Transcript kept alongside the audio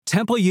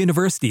Temple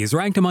University is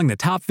ranked among the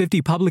top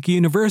 50 public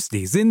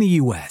universities in the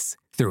U.S.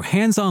 Through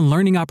hands-on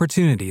learning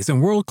opportunities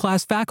and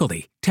world-class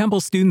faculty,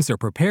 Temple students are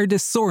prepared to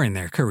soar in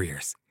their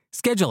careers.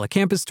 Schedule a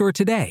campus tour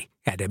today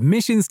at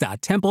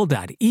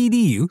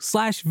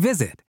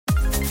admissions.temple.edu/visit.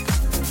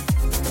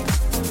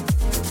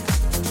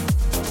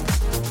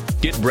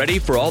 Get ready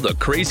for all the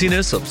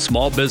craziness of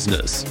small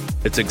business.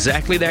 It's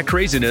exactly that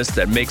craziness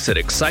that makes it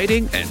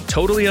exciting and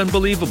totally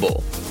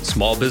unbelievable.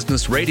 Small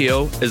Business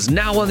Radio is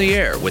now on the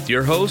air with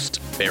your host,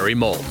 Barry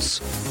Moltz.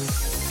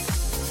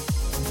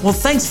 Well,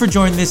 thanks for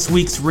joining this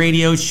week's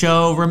radio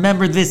show.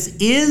 Remember, this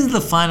is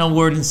the final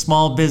word in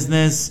small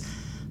business.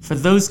 For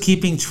those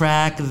keeping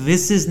track,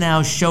 this is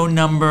now show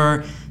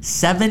number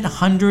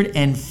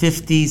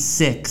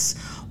 756.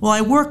 Well,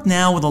 I work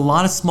now with a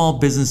lot of small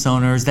business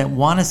owners that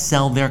want to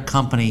sell their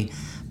company,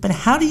 but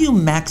how do you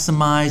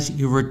maximize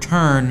your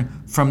return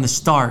from the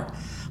start?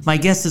 My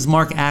guest is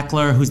Mark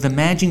Ackler, who's the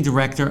managing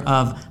director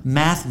of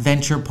Math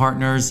Venture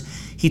Partners.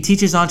 He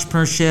teaches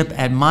entrepreneurship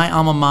at my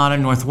alma mater,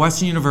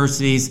 Northwestern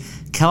University's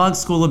Kellogg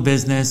School of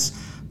Business.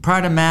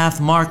 Prior to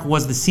Math, Mark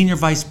was the senior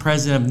vice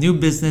president of new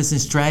business and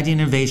strategy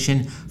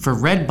innovation for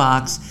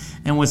Redbox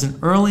and was an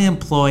early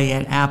employee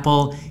at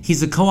Apple.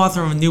 He's the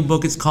co-author of a new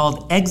book. It's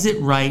called Exit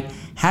Right: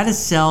 How to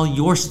Sell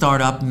Your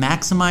Startup,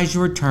 Maximize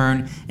Your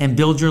Return, and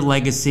Build Your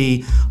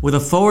Legacy, with a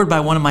foreword by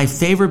one of my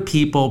favorite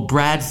people,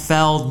 Brad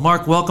Feld.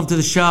 Mark, welcome to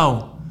the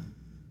show.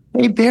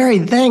 Hey, Barry,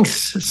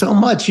 thanks so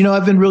much.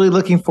 I've been really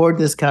looking forward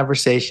to this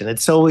conversation.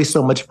 It's always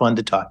so much fun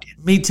to talk to you.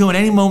 Me too. And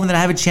any moment that I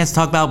have a chance to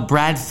talk about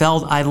Brad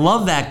Feld, I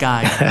love that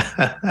guy.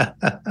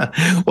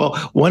 Well,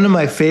 one of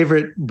my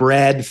favorite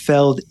Brad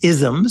Feld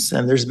isms,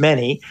 and there's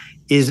many,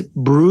 is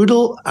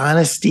brutal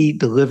honesty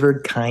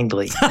delivered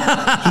kindly.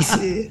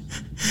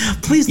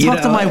 Please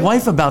talk to my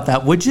wife about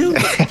that, would you?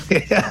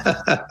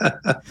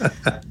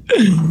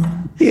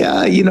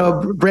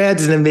 Yeah,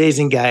 Brad's an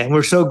amazing guy, and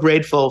we're so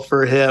grateful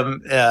for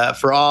him,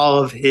 for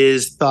all of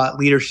his thought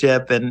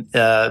leadership, and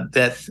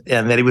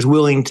that he was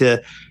willing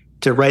to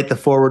write the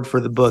foreword for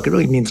the book. It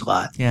really means a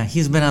lot. Yeah,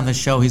 he's been on the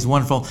show. He's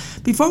wonderful.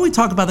 Before we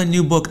talk about the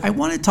new book, I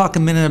want to talk a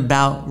minute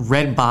about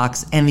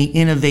Redbox and the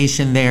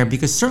innovation there,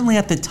 because certainly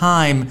at the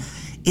time,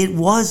 it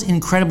was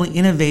incredibly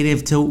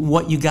innovative to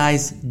what you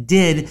guys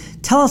did.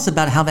 Tell us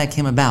about how that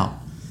came about.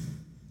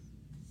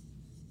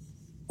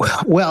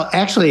 Well,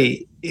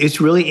 actually, it's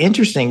really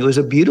interesting. It was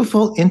a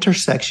beautiful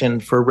intersection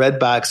for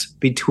Redbox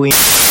between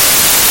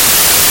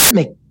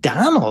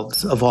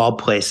McDonald's, of all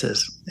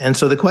places. And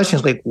so the question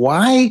is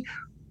why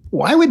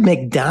would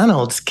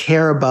McDonald's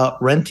care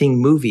about renting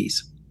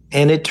movies?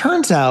 And it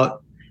turns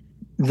out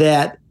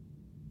that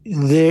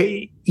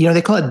they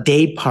call it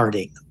day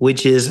parting,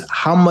 which is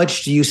how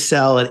much do you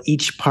sell at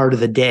each part of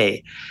the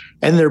day.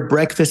 And their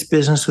breakfast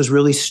business was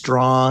really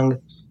strong,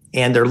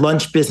 and their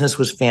lunch business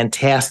was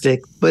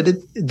fantastic. But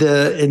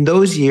in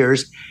those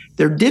years,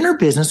 their dinner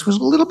business was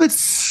a little bit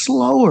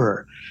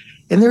slower.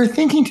 And they were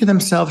thinking to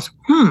themselves,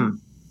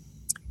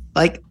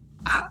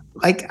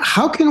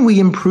 how can we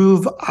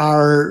improve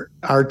our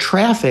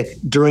traffic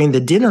during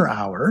the dinner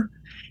hour?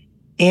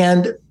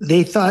 And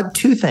they thought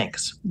two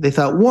things. They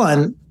thought,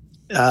 one,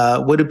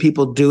 what do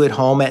people do at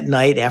home at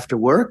night after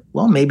work?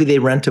 Well, maybe they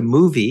rent a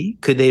movie.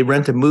 Could they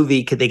rent a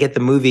movie? Could they get the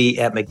movie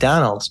at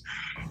McDonald's?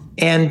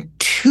 And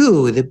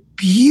two, the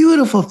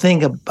beautiful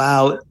thing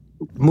about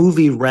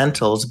movie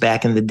rentals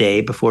back in the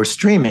day before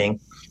streaming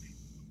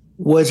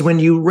was when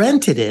you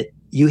rented it,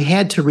 you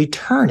had to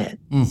return it.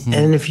 Mm-hmm.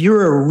 And if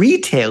you're a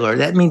retailer,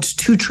 that means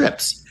two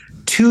trips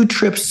to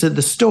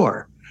the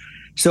store.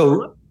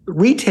 So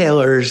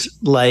retailers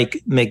like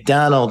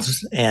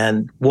McDonald's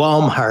and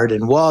Walmart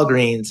and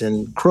Walgreens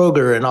and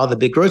Kroger and all the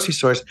big grocery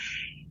stores,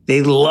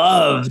 they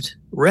loved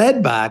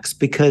Redbox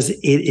because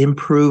it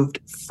improved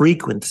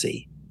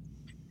frequency.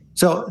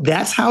 So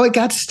that's how it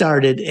got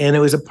started. And it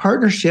was a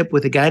partnership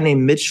with a guy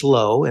named Mitch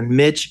Lowe. And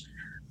Mitch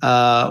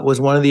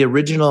was one of the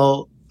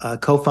original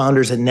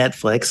co-founders at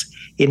Netflix.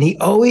 And he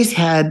always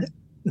had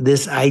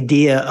this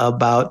idea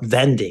about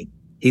vending.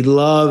 He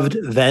loved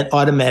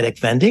automatic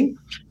vending.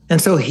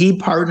 And so he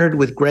partnered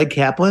with Greg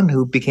Kaplan,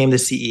 who became the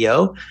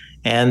CEO.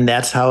 And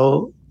that's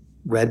how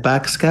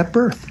Redbox got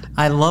birthed.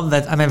 I love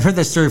that. I mean, I've heard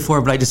that story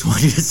before, but I just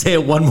want you to say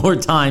it one more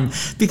time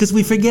because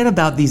we forget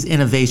about these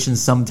innovations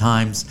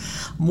sometimes.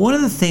 One of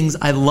the things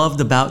I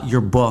loved about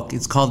your book,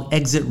 it's called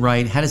Exit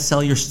Right: How to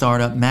Sell Your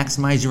Startup,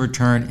 Maximize Your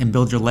Return, and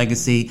Build Your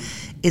Legacy,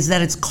 is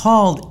that it's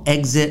called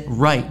Exit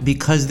Right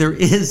because there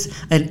is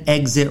an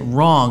exit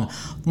wrong.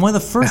 One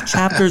of the first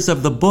chapters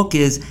of the book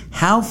is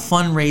how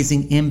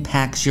fundraising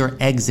impacts your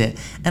exit.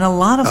 And a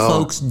lot of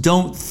folks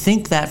don't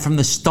think that from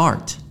the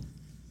start.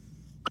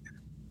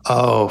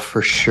 Oh,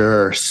 for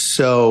sure.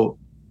 So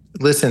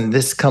listen,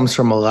 this comes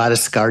from a lot of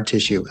scar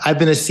tissue. I've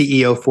been a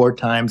CEO 4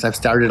 times. I've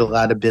started a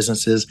lot of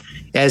businesses.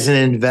 As an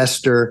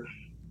investor,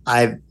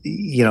 I've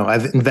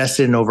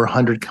invested in over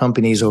 100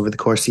 companies over the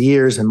course of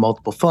years and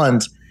multiple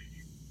funds.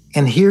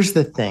 And here's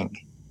the thing.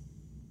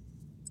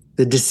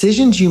 The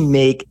decisions you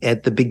make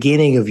at the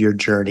beginning of your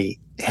journey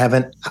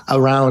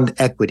around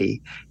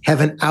equity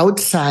have an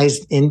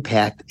outsized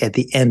impact at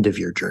the end of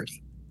your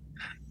journey.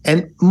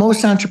 And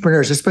most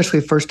entrepreneurs, especially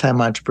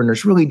first-time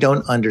entrepreneurs, really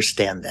don't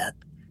understand that.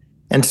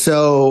 And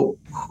so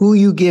who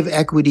you give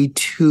equity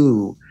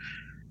to,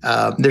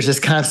 there's this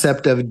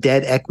concept of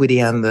dead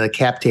equity on the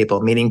cap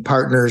table, meaning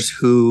partners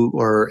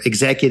or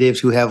executives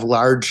who have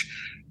large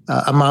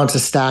amounts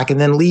of stock and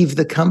then leave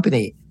the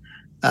company.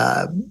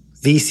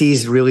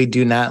 VCs really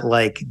do not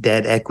like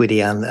dead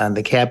equity on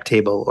the cap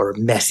table or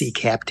messy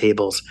cap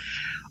tables.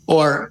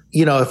 Or,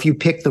 if you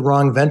pick the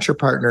wrong venture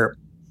partner,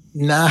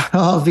 not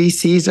all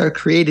VCs are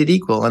created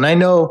equal. And I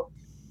know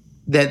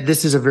that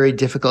this is a very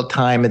difficult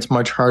time. It's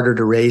much harder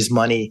to raise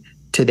money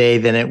today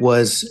than it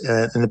was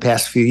in the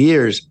past few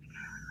years.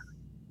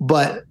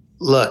 But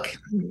look,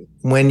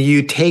 when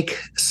you take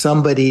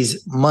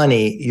somebody's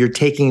money, you're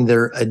taking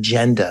their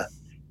agenda.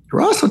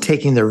 You're also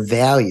taking their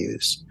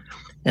values.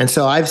 And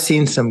so I've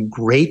seen some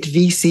great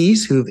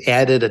VCs who've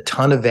added a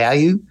ton of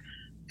value.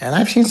 And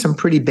I've seen some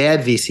pretty bad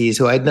VCs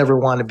who I'd never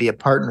want to be a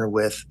partner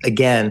with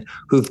again,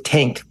 who've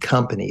tanked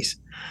companies.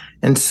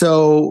 And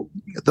so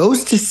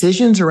those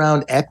decisions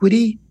around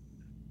equity,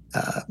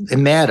 it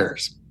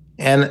matters.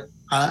 And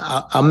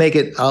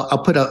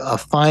I'll put a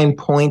fine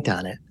point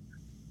on it,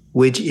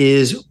 which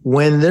is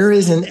when there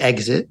is an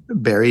exit,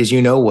 Barry, as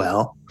you know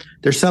well,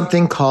 there's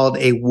something called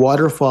a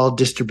waterfall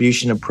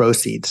distribution of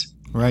proceeds.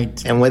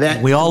 Right. And with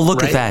that, we all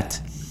look at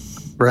that.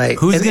 Right.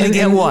 Who's going to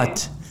get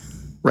what?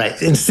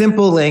 Right. In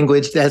simple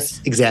language,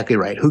 that's exactly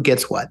right. Who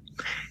gets what?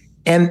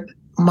 And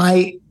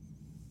my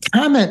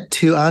comment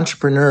to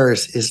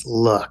entrepreneurs is,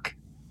 look,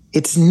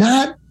 it's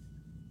not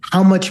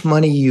how much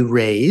money you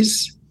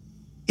raise.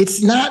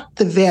 It's not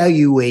the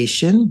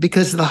valuation,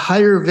 because the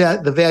higher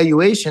the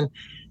valuation,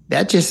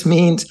 that just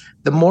means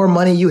the more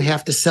money you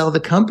have to sell the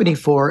company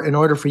for in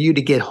order for you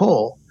to get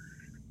whole.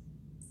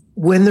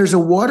 When there's a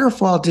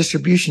waterfall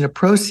distribution of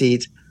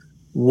proceeds,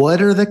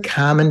 what are the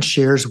common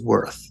shares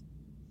worth?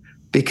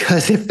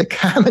 Because if the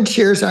common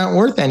shares aren't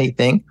worth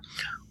anything,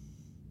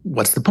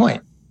 what's the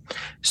point?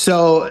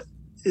 So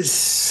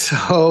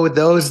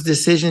those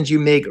decisions you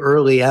make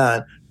early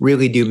on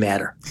really do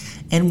matter.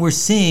 And we're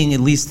seeing, at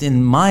least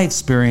in my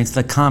experience,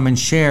 the common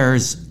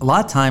shares, a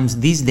lot of times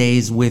these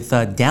days with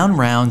down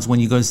rounds, when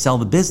you go to sell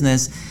the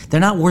business, they're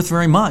not worth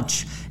very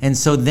much. And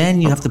so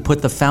then you have to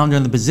put the founder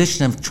in the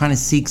position of trying to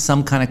seek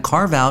some kind of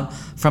carve out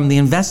from the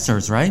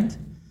investors, right?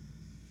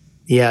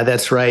 Yeah,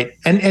 that's right.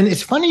 And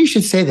it's funny you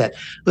should say that.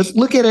 Let's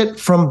look at it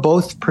from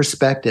both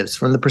perspectives,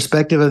 from the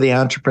perspective of the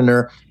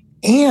entrepreneur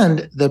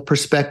and the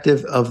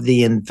perspective of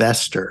the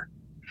investor.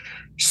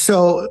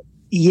 So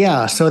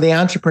the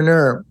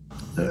entrepreneur,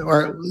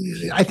 or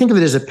I think of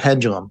it as a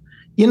pendulum.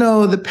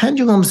 The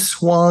pendulum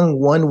swung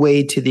one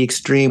way to the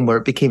extreme where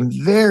it became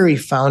very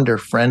founder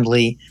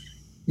friendly.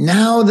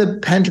 Now the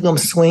pendulum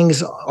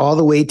swings all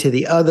the way to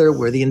the other,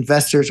 where the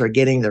investors are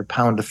getting their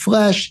pound of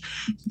flesh,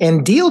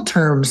 and deal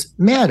terms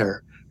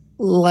matter,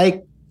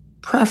 like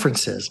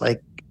preferences,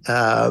 like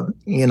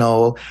 2x,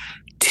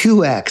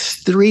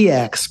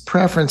 3x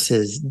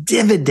preferences,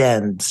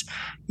 dividends,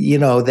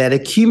 that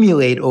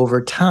accumulate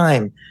over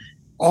time,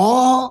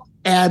 all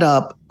add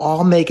up,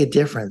 all make a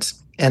difference.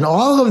 And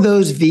all of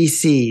those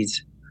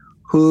VCs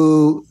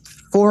who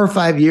 4 or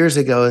 5 years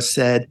ago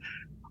said,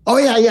 "Oh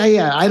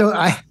yeah,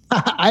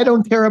 I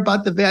don't care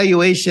about the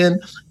valuation.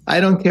 I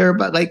don't care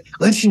about,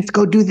 let's just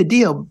go do the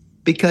deal,"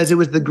 because it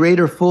was the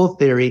greater fool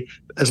theory.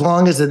 As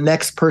long as the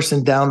next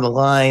person down the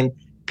line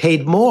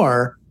paid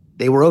more,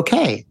 they were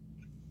okay.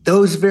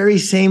 Those very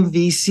same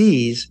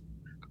VCs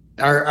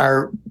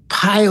are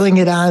piling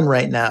it on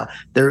right now.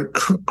 They're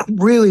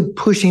really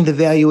pushing the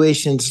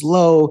valuations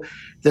low.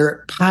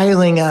 They're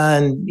piling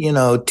on,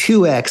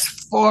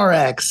 2x,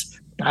 4x.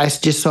 I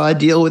just saw a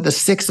deal with a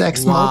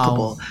 6x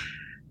multiple.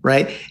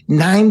 Right?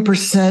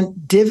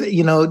 9%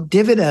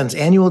 dividends,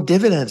 annual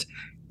dividends.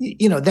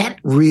 That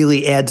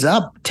really adds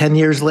up 10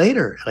 years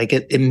later.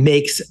 It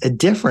makes a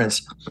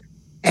difference.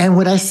 And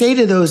what I say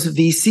to those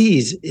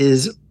VCs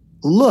is,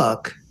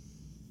 look,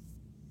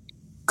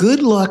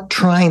 good luck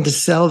trying to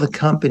sell the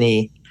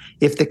company.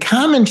 If the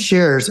common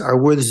shares are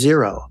worth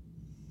zero,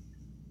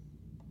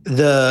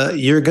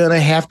 you're going to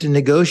have to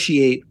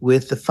negotiate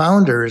with the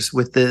founders,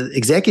 with the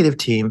executive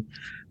team,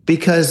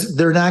 because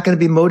they're not going to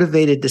be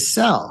motivated to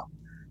sell.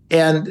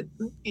 And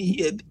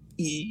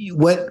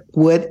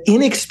what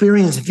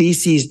inexperienced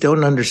VCs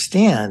don't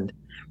understand,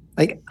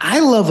 I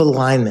love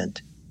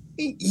alignment.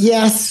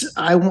 Yes,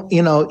 I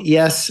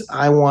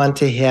want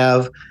to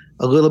have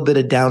a little bit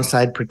of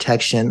downside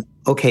protection.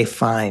 Okay,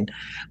 fine.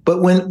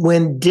 But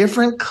when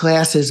different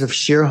classes of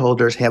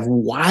shareholders have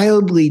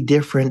wildly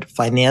different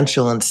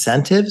financial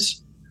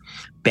incentives,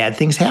 bad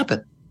things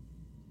happen.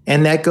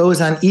 And that goes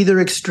on either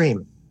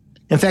extreme.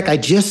 In fact, I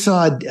just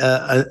saw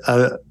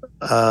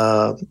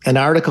an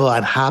article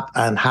on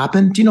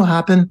Hopin. Do you know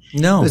Hopin?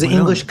 No. It was an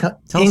English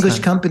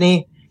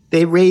company.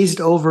 They raised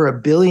over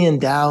 $1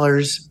 billion,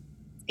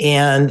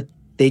 and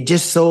they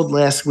just sold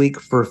last week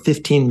for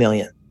 $15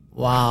 million.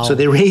 Wow. So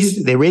they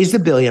raised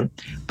 $1 billion.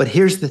 But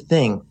here's the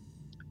thing.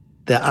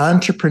 the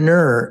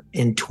entrepreneur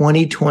in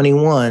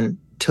 2021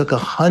 took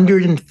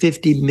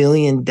 $150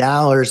 million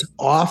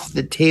off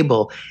the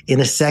table in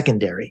a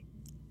secondary.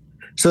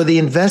 So the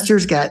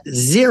investors got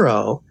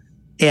zero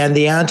and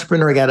the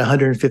entrepreneur got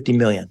 150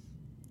 million.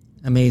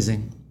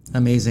 Amazing.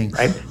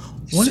 Right?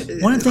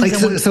 One of the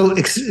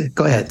things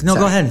go ahead. No,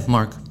 Sorry. Go ahead,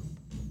 Mark.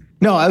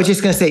 No, I was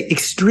just going to say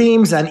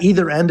extremes on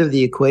either end of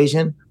the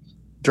equation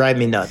drive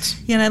me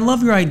nuts. Yeah, and I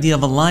love your idea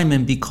of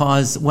alignment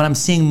because what I'm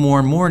seeing more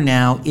and more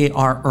now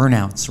are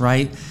earnouts,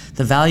 right?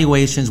 The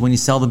valuations when you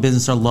sell the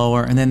business are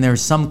lower, and then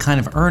there's some kind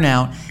of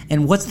earnout.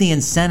 And what's the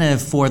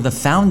incentive for the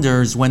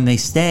founders when they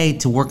stay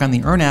to work on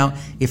the earnout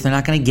if they're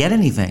not going to get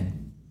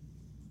anything?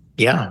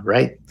 Yeah,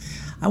 right.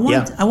 I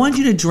want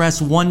you to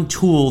address one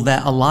tool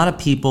that a lot of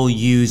people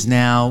use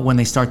now when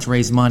they start to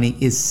raise money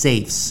is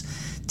safes.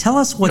 Tell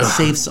us what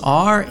safes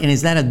are, and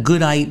is that a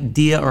good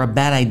idea or a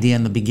bad idea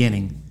in the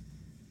beginning?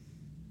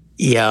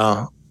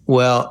 Yeah,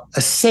 well,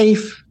 a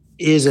safe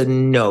is a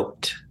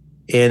note,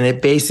 and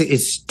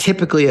it's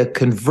typically a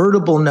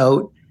convertible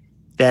note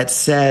that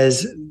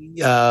says,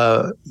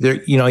 we're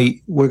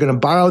going to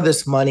borrow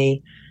this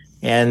money,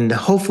 and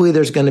hopefully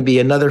there's going to be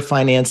another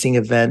financing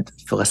event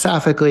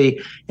philosophically,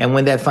 and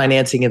when that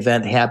financing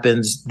event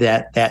happens,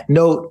 that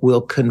note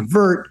will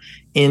convert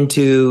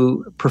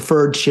into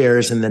preferred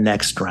shares in the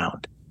next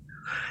round.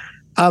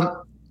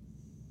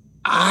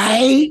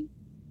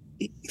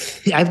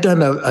 I've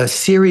done a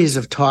series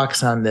of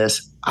talks on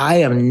this. I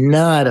am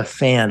not a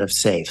fan of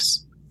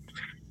safes.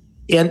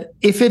 And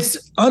if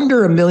it's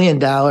under $1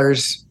 million,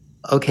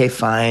 okay,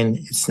 fine.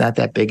 It's not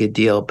that big a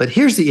deal. But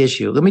here's the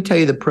issue. Let me tell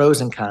you the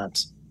pros and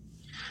cons.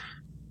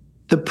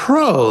 The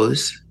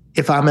pros,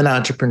 if I'm an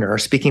entrepreneur,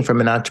 speaking from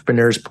an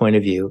entrepreneur's point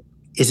of view,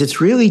 is it's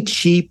really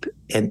cheap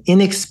and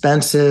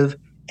inexpensive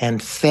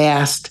and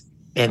fast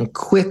and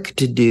quick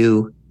to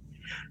do.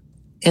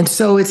 And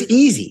so it's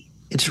easy.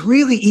 It's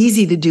really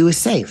easy to do a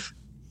safe.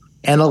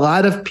 And a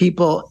lot of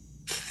people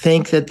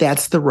think that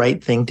that's the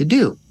right thing to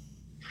do.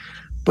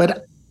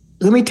 But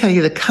let me tell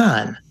you the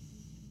con.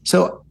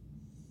 So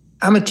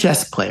I'm a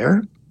chess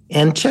player,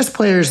 and chess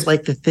players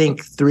like to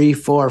think 3,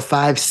 4,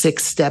 5,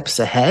 6 steps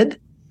ahead.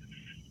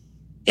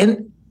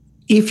 And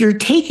if you're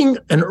taking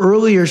an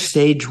earlier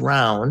stage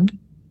round,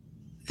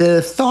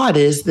 the thought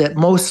is that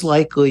most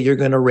likely you're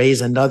going to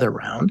raise another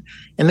round.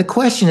 And the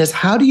question is,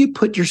 how do you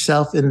put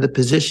yourself in the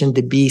position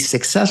to be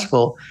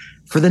successful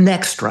for the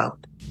next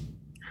round?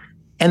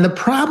 And the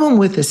problem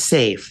with a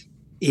safe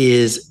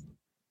is,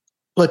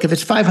 look, if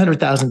it's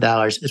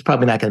 $500,000, it's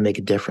probably not going to make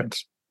a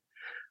difference.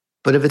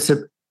 But if it's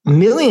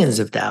millions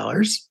of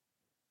dollars,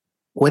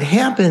 what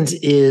happens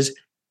is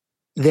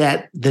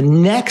that the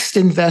next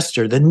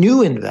investor, the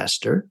new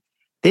investor,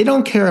 they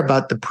don't care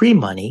about the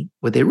pre-money.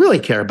 What they really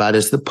care about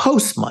is the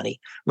post-money.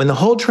 When the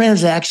whole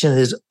transaction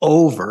is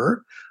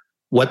over,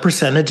 what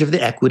percentage of the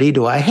equity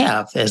do I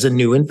have as a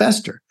new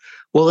investor?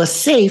 Well, a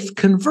safe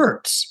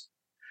converts.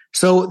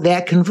 So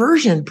that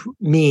conversion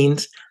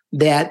means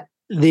that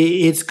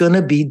it's going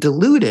to be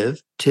dilutive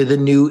to the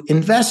new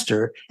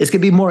investor. It's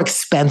going to be more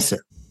expensive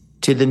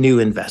to the new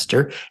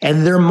investor,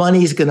 and their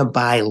money is going to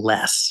buy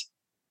less.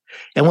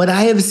 And what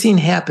I have seen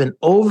happen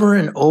over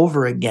and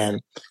over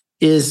again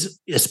is,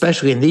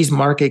 especially in these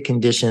market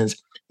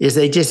conditions, is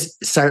they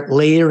just start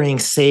layering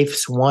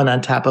safes one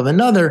on top of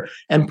another.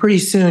 And pretty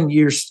soon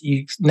you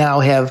now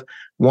have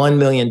 $1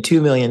 million,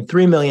 $2 million,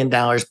 $3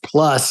 million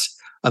plus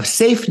of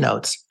safe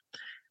notes,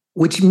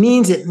 which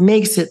means it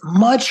makes it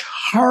much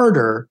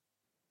harder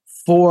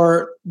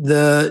for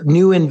the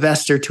new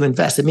investor to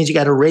invest. It means you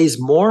got to raise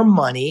more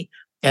money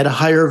at a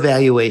higher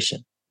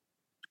valuation.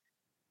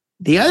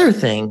 The other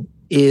thing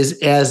is,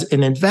 as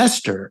an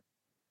investor,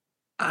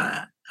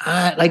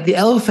 like the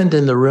elephant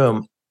in the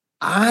room,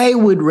 I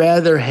would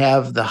rather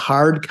have the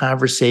hard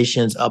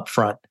conversations up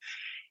front.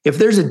 If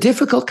there's a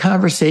difficult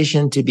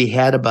conversation to be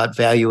had about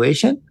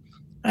valuation,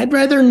 I'd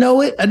rather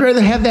know it. I'd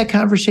rather have that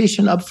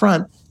conversation up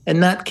front and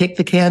not kick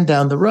the can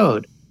down the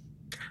road.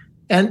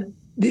 And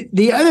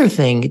the other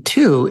thing,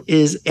 too,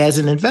 is as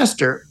an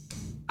investor,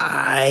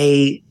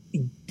 I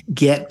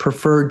get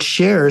preferred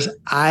shares.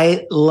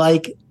 I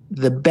like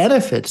the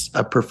benefits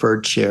of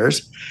preferred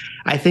shares.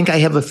 I think I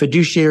have a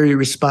fiduciary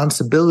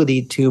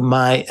responsibility to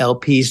my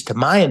LPs, to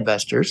my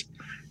investors,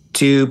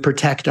 to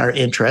protect our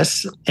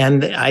interests.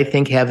 And I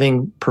think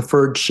having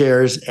preferred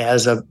shares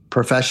as a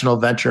professional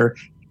venture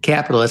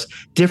capitalist,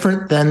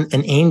 different than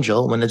an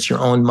angel when it's your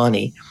own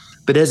money.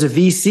 But as a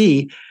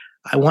VC,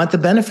 I want the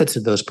benefits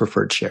of those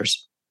preferred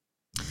shares.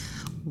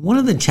 One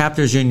of the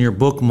chapters in your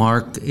book,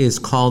 Mark, is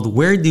called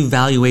Where Do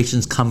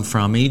Valuations Come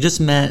From? And you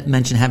just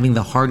mentioned having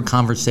the hard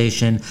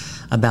conversation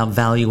about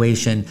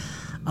valuation.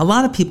 A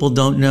lot of people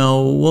don't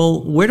know,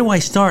 well, where do I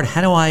start?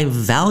 How do I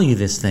value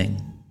this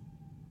thing?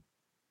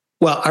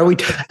 Well, are we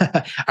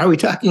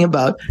talking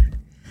about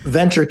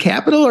venture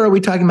capital, or are we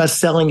talking about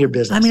selling your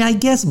business? I mean, I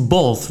guess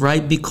both,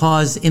 right?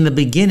 Because in the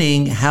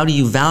beginning, how do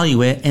you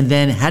value it? And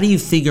then how do you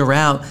figure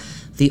out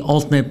the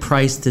ultimate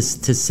price to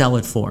sell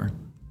it for?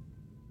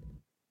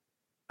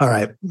 All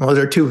right. Well,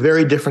 they're two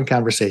very different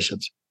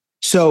conversations.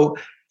 So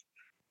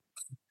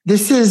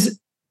this is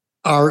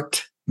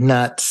art,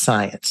 not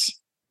science.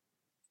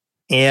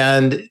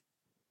 And,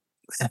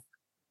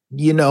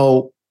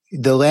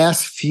 the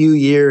last few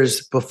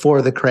years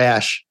before the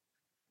crash,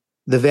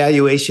 the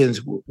valuations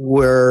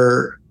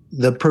were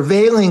the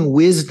prevailing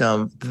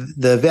wisdom.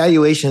 The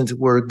valuations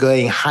were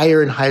going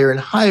higher and higher and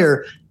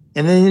higher.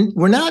 And then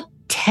we're not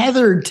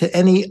tethered to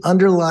any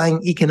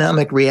underlying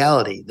economic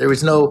reality. There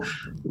was no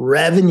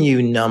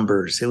revenue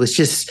numbers. It was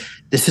just,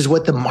 this is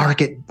what the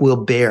market will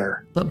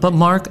bear. But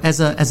Mark, as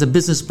a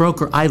business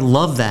broker, I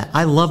love that.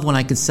 I love when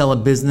I could sell a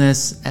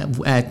business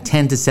at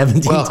 10 to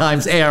 17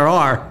 times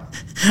ARR.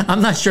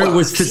 I'm not sure it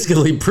was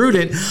fiscally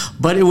prudent,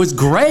 but it was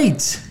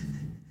great.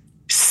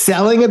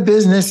 Selling a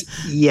business,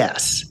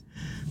 yes.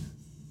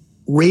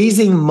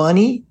 Raising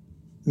money,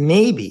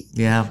 maybe.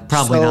 Yeah,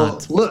 probably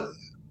not.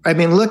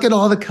 Look at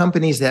all the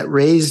companies that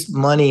raised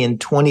money in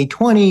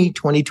 2020,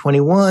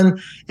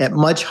 2021 at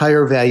much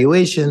higher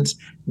valuations,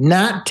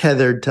 not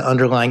tethered to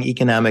underlying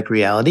economic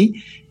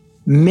reality.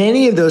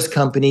 Many of those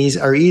companies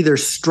are either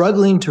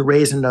struggling to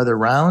raise another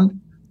round,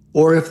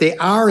 or if they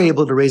are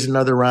able to raise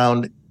another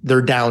round,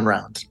 they're down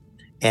rounds.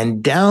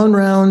 And down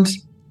rounds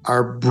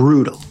are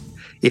brutal.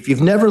 If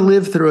you've never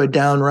lived through a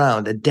down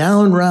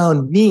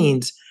round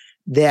means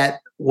that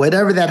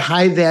whatever that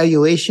high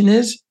valuation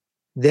is,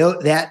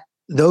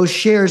 those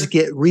shares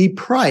get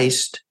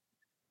repriced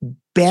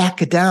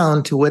back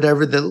down to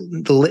whatever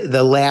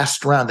the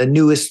last round, the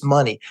newest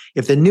money.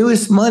 If the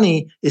newest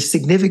money is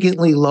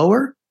significantly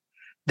lower,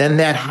 then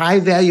that high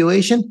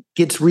valuation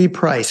gets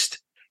repriced.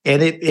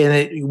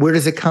 And where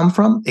does it come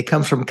from? It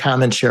comes from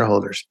common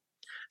shareholders.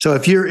 So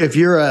if you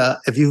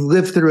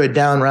live through a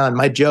down round,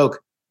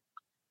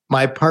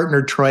 my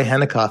partner Troy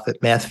Hennekoff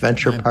at Math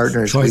Venture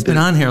Partners. Troy's been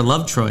on here.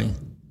 Love Troy.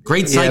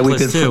 Great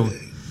cyclist too.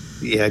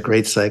 Yeah,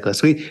 great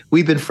cyclist.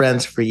 We've been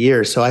friends for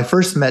years. So I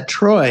first met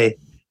Troy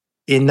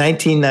in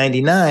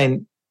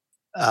 1999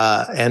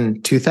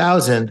 and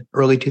 2000,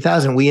 early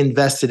 2000. We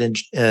invested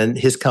in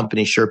his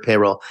company,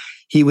 SurePayroll.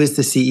 He was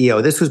the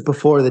CEO. This was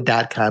before the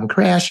dot-com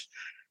crash.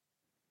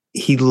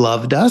 He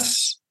loved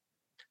us.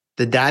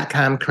 The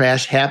dot-com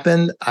crash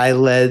happened. I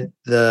led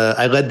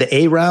the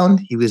A round.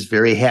 He was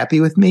very happy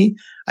with me.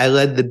 I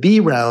led the B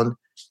round.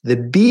 The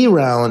B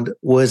round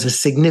was a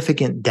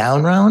significant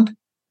down round.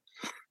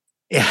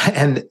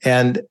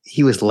 And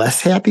he was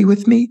less happy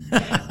with me.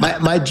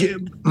 My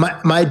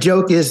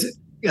joke is,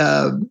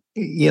 one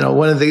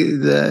of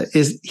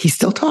is he's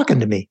still talking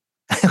to me.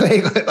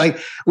 like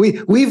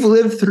we've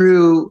lived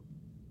through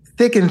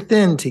thick and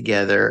thin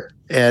together,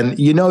 and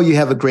you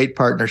have a great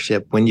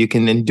partnership when you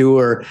can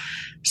endure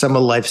some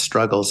of life's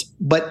struggles.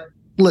 But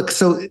look,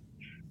 so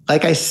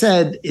like I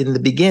said in the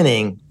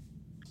beginning,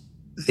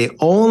 the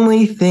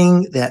only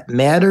thing that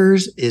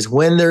matters is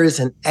when there is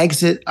an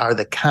exit are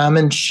the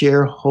common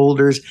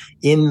shareholders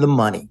in the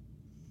money.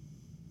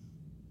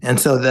 And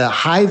so the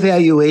high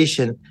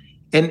valuation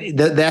and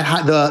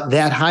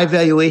that high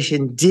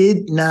valuation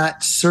did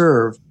not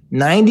serve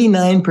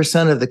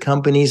 99% of the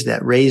companies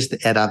that raised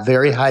at a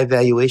very high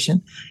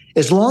valuation.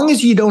 As long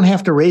as you don't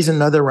have to raise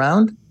another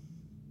round,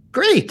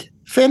 great,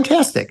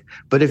 fantastic.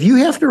 But if you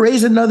have to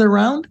raise another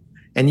round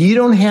and you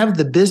don't have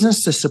the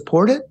business to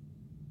support it,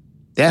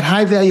 that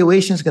high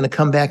valuation is going to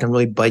come back and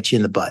really bite you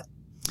in the butt.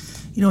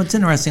 It's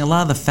interesting. A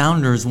lot of the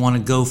founders want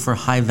to go for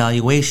high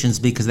valuations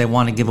because they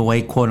want to give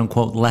away, quote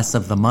unquote, less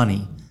of the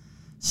money.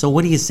 So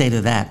what do you say to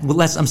that? Well,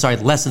 less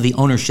of the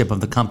ownership of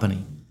the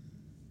company.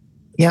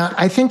 Yeah,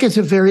 I think it's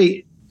a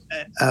very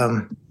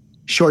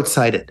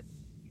short-sighted.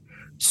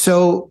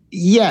 So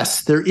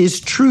yes, there is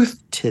truth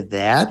to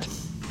that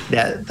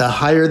the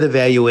higher the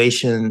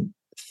valuation,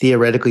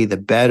 theoretically, the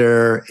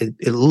better.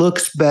 It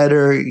looks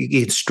better.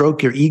 You can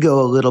stroke your ego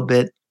a little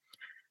bit.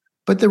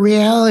 But the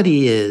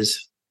reality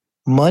is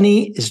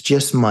money is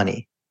just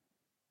money.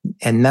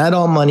 And not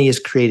all money is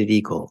created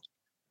equal.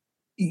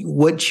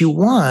 What you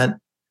want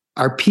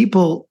are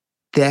people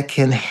that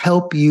can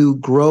help you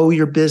grow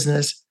your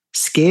business,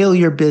 scale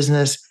your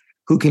business,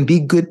 who can be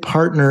good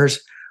partners,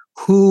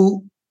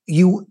 who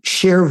you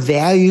share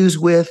values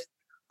with,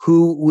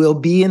 who will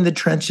be in the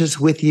trenches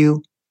with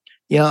you.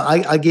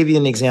 I'll give you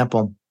an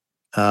example.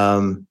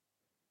 A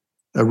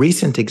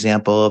recent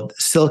example of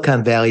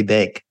Silicon Valley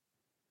Bank.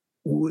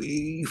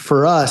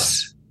 For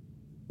us,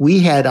 we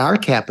had our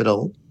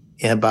capital,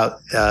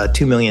 about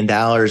 $2 million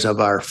of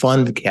our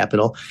fund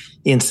capital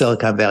in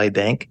Silicon Valley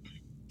Bank.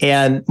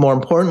 And more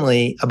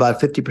importantly,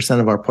 about 50%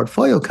 of our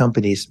portfolio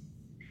companies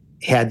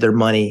had their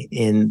money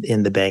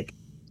in the bank.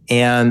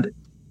 And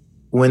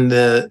when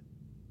the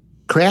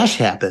crash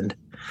happened,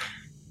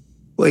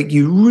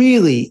 you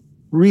really,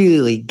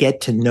 really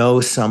get to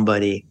know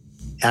somebody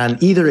on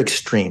either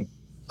extreme,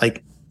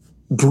 like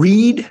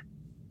greed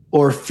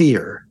or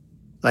fear.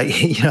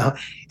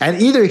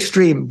 And either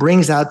extreme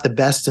brings out the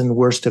best and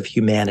worst of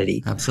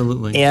humanity.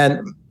 Absolutely.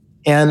 And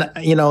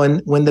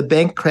when the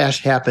bank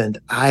crash happened,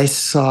 I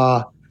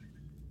saw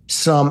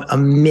some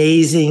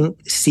amazing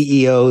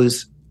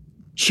CEOs,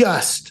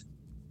 just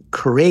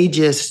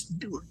courageous,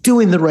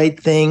 doing the right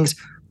things,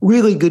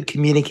 really good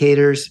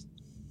communicators.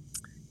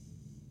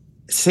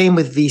 same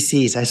with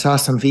VCs. I saw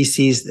some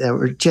VCs that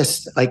were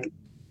just like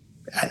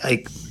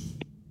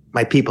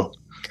my people.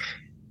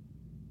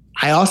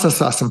 I also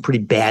saw some pretty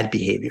bad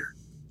behavior.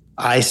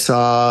 I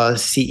saw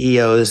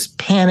CEOs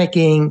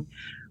panicking.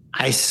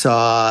 I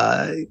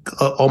saw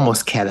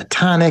almost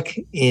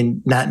catatonic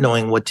in not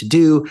knowing what to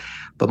do.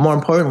 But more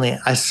importantly,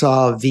 I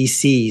saw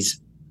VCs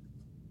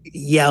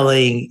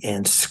yelling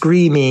and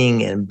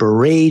screaming and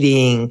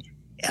berating.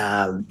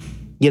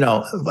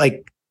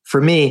 Like for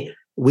me,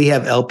 we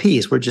have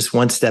LPs. We're just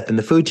one step in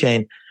the food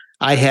chain.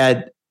 I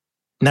had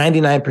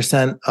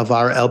 99% of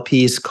our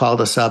LPs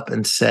called us up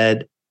and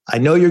said, I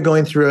know you're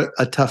going through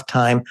a tough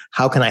time.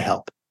 How can I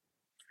help?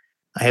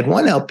 I had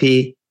one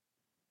LP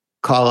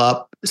call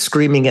up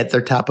screaming at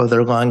the top of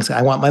their lungs,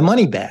 I want my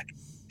money back.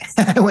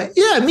 I went,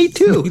 yeah, me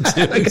too.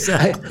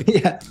 Exactly.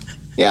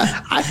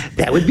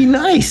 That would be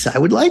nice. I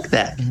would like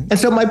that. And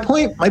so my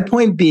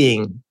point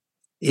being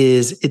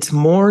is it's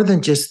more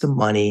than just the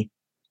money.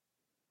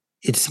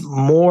 It's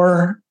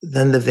more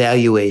than the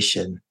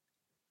valuation.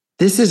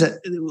 This is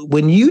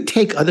when you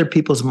take other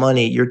people's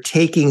money, you're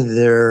taking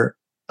their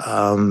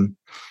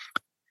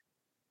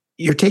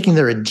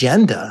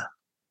agenda,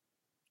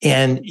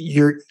 and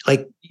you're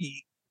like,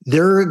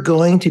 they're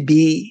going to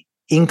be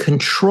in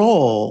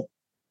control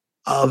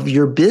of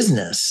your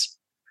business.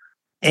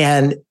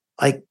 And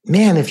like,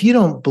 man, if you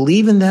don't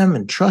believe in them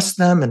and trust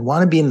them and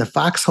want to be in the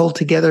foxhole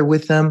together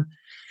with them,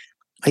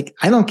 like,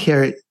 I don't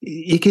care.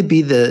 It could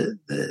be the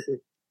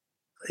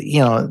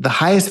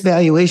highest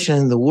valuation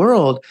in the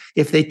world.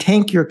 If they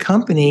tank your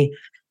company,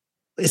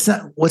 it's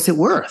not, what's it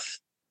worth?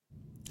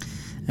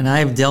 And I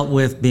have dealt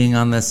with being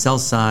on the sell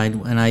side,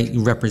 and I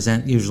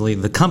represent usually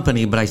the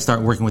company, but I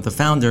start working with the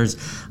founders.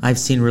 I've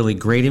seen really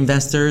great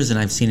investors, and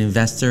I've seen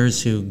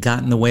investors who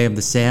got in the way of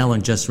the sale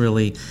and just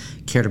really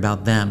cared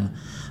about them.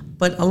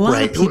 But a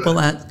lot of people go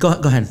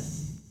ahead.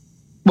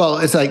 Well,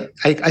 it's like,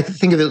 I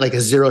think of it like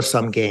a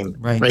zero-sum game,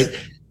 right?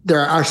 There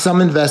are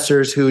some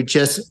investors who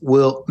just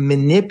will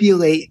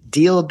manipulate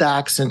deal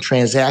docs and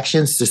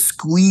transactions to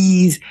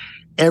squeeze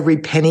every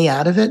penny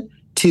out of it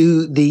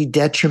to the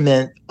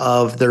detriment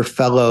of their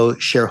fellow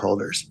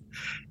shareholders.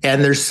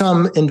 And there's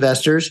some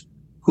investors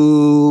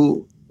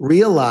who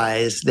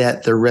realize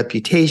that their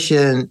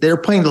reputation, they're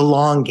playing the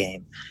long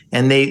game,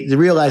 and they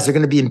realize they're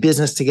going to be in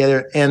business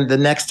together. And the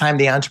next time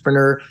the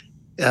entrepreneur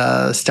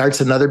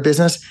starts another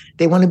business,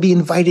 they want to be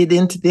invited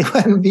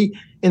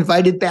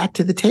back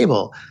to the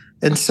table.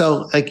 And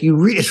so, like,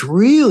 it's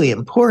really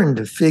important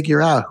to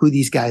figure out who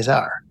these guys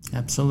are.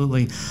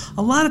 Absolutely.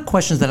 A lot of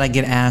questions that I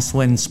get asked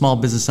when small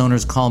business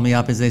owners call me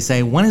up is they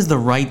say, when is the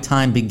right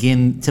time to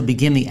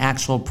begin the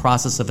actual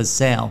process of a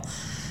sale?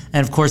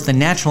 And of course, the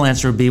natural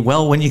answer would be,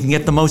 well, when you can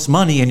get the most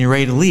money and you're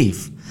ready to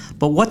leave.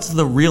 But what's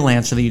the real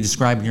answer that you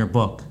describe in your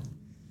book?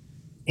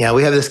 Yeah,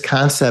 we have this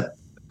concept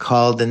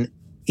called an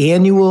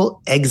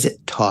annual exit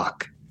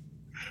talk.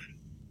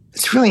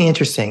 It's really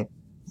interesting.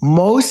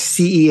 Most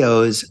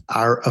CEOs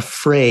are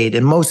afraid,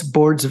 and most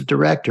boards of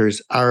directors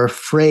are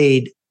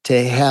afraid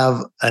to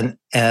have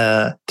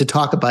to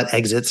talk about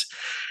exits.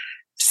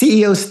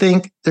 CEOs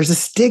think there's a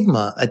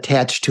stigma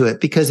attached to it,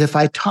 because if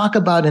I talk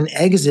about an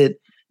exit,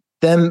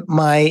 then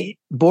my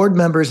board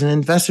members and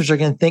investors are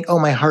going to think, oh,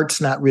 my heart's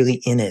not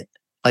really in it.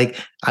 Like,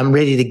 I'm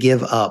ready to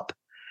give up.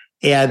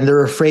 And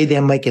they're afraid they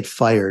might get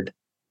fired.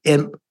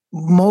 And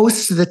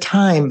most of the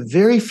time,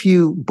 very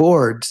few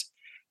boards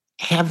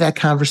have that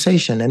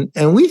conversation.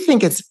 And we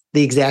think it's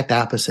the exact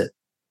opposite.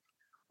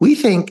 We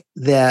think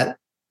that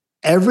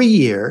every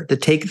year, to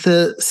take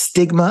the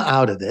stigma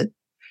out of it,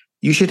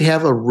 you should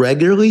have a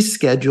regularly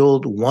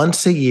scheduled,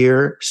 once a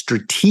year,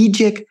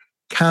 strategic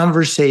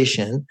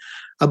conversation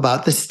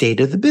about the state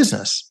of the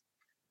business.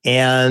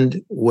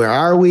 And where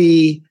are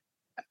we?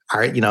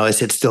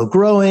 Is it still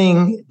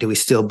growing? Do we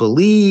still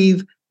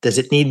believe? Does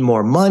it need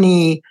more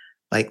money?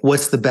 Like,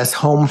 what's the best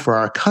home for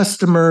our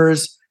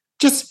customers?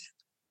 Just,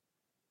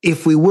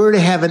 if we were to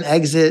have an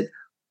exit,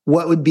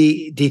 do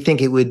you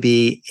think it would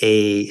be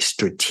a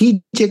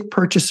strategic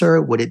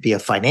purchaser? Would it be a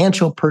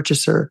financial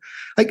purchaser?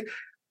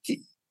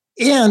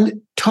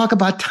 And talk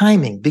about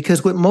timing,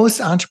 because what most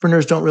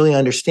entrepreneurs don't really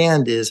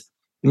understand is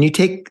when you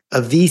take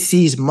a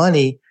VC's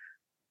money,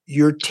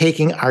 you're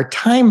taking our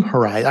time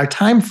horizon, our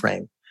time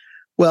frame.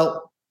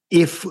 Well,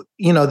 if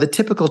the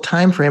typical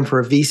time frame for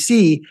a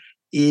VC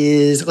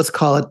is, let's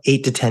call it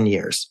 8 to 10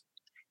 years.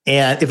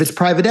 And if it's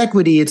private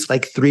equity, it's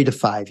like 3 to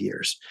 5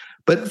 years.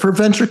 But for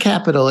venture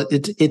capital,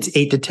 it's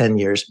 8 to 10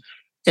 years.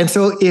 And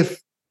so if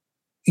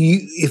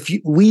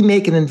we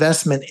make an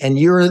investment and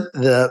you're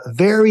the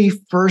very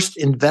first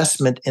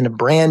investment in a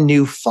brand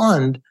new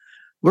fund,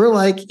 we're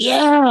like,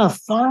 yeah,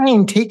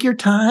 fine, take your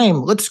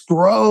time, let's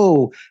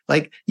grow,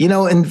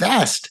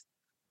 invest.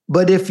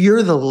 But if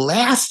you're the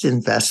last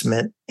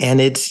investment and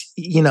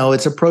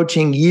it's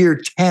approaching year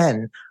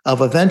 10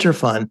 of a venture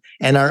fund,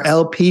 and our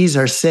LPs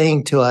are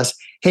saying to us,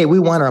 hey, we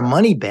want our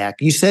money back.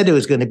 You said it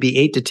was going to be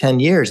 8 to 10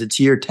 years. It's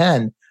year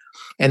 10.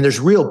 And there's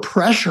real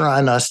pressure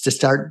on us to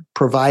start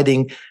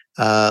providing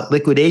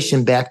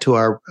liquidation back to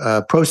our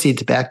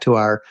proceeds back to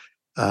our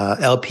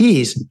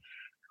LPs.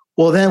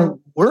 well, then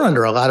we're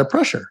under a lot of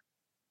pressure.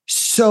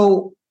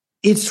 So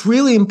it's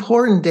really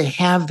important to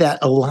have that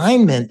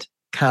alignment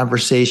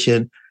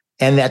conversation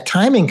and that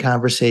timing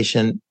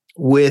conversation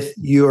with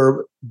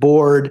your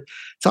board.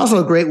 It's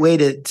also a great way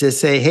to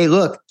say, hey,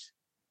 look,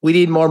 we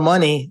need more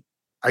money.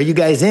 Are you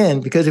guys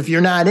in? Because if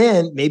you're not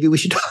in, maybe we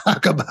should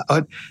talk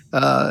about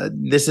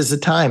this is the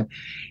time.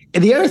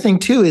 And the other thing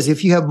too is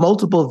if you have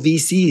multiple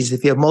VCs,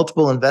 if you have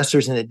multiple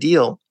investors in a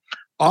deal,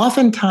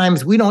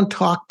 oftentimes we don't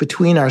talk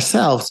between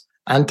ourselves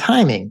on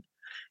timing.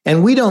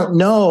 And we don't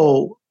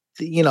know,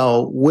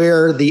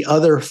 where the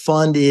other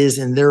fund is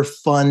in their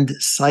fund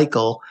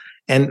cycle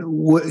and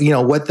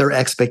what their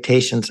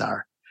expectations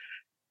are.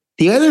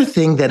 The other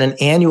thing that an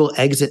annual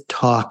exit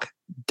talk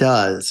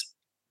does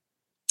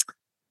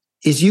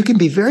is you can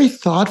be very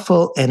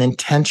thoughtful and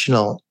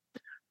intentional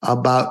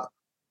about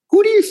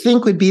who do you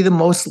think would be the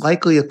most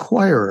likely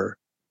acquirer?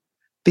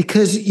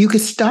 Because you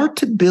could start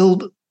to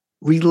build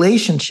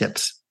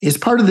relationships. As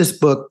part of this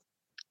book,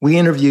 we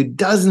interviewed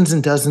dozens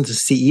and dozens of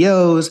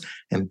CEOs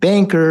and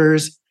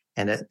bankers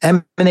and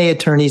M&A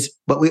attorneys,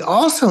 but we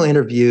also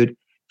interviewed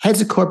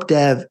heads of corp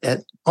dev at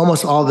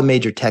almost all the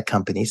major tech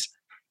companies.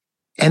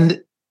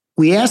 And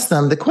we asked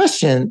them the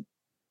question,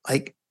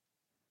 like,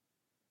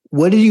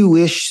 what do you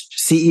wish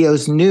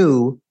CEOs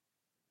knew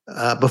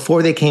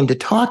before they came to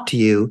talk to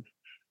you?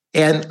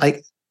 And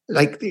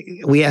like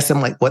we asked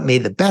them, like, what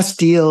made the best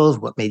deals?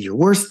 What made your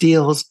worst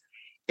deals?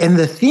 And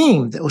the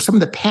theme, some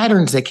of the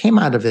patterns that came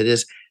out of it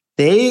is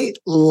they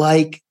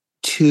like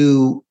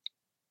to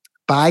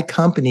buy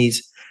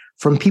companies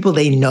from people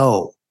they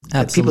know,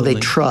 people they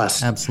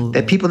trust,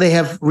 that people they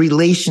have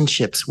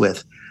relationships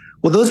with.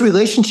 Well, those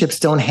relationships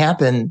don't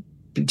happen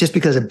just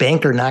because a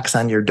banker knocks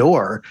on your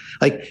door.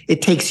 Like,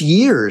 it takes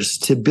years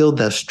to build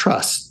this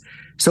trust.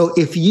 So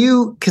if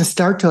you can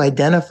start to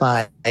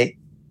identify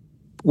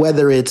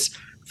whether it's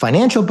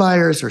financial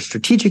buyers or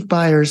strategic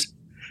buyers,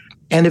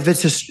 and if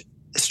it's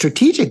a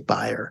strategic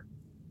buyer,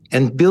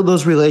 and build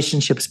those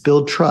relationships,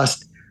 build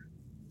trust,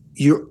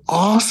 you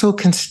also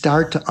can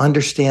start to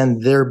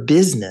understand their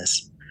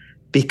business.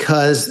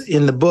 Because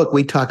in the book,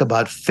 we talk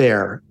about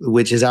FAIR,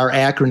 which is our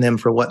acronym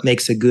for what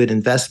makes a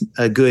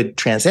good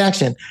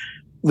transaction,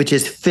 which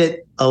is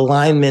fit,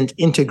 alignment,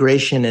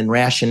 integration, and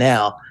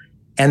rationale.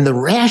 And the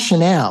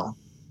rationale,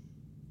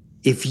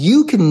 if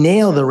you can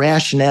nail the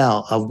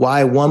rationale of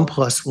why 1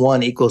 +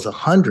 1 =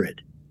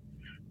 100,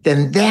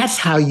 then that's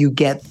how you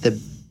get the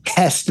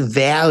best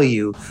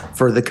value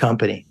for the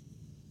company.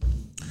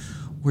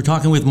 We're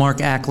talking with Mark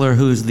Ackler,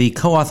 who's the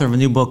co-author of a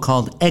new book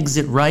called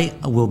Exit Right.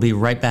 We'll be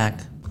right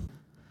back.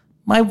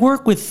 My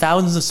work with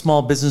thousands of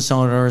small business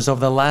owners over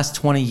the last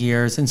 20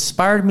 years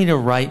inspired me to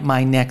write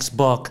my next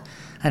book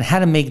on how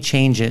to make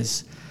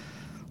changes.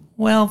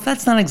 Well,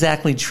 that's not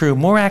exactly true.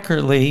 More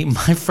accurately,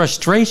 my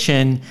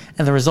frustration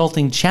and the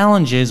resulting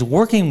challenges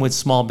working with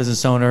small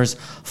business owners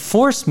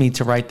forced me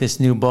to write this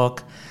new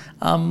book.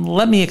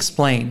 Let me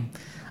explain.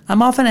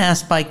 I'm often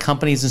asked by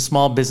companies and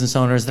small business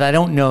owners that I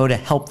don't know to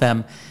help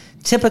them.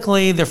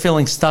 Typically, they're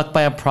feeling stuck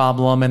by a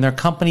problem and their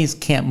companies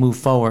can't move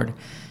forward.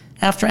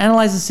 After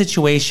analyzing the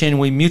situation,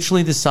 we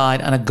mutually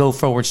decide on a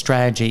go-forward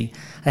strategy.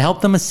 I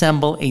help them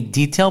assemble a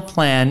detailed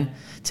plan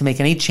to make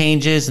any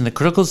changes in the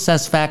critical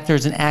success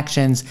factors and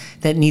actions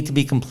that need to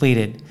be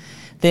completed.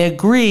 They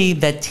agree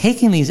that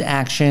taking these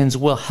actions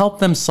will help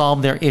them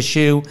solve their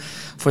issue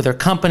for their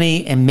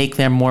company and make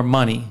them more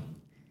money.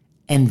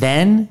 And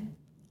then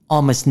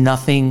almost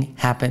nothing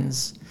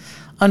happens.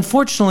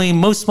 Unfortunately,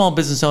 most small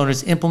business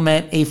owners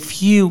implement a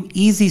few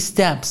easy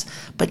steps,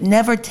 but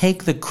never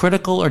take the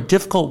critical or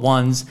difficult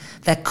ones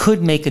that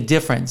could make a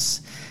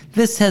difference.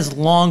 This has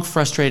long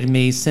frustrated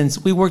me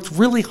since we worked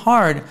really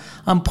hard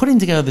on putting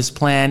together this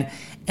plan,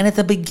 and at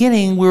the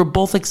beginning, we were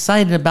both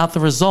excited about the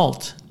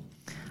result.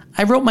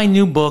 I wrote my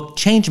new book,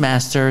 Change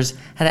Masters,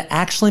 How to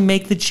Actually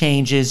Make the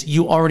Changes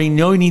You Already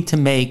Know You Need to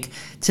Make,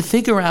 to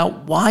figure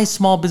out why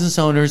small business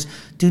owners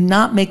do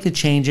not make the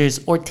changes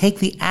or take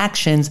the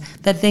actions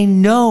that they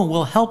know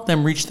will help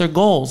them reach their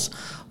goals.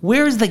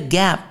 Where is the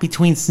gap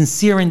between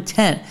sincere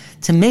intent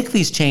to make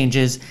these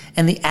changes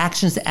and the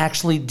actions to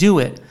actually do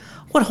it?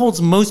 What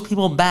holds most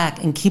people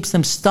back and keeps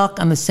them stuck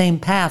on the same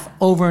path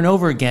over and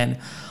over again?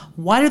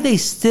 Why are they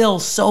still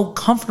so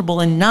comfortable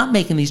in not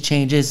making these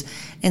changes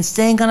and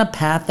staying on a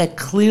path that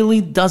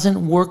clearly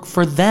doesn't work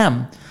for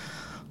them?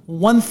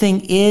 One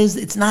thing is,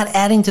 it's not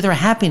adding to their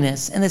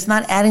happiness and it's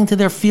not adding to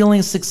their feeling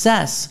of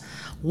success.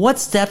 What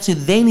steps do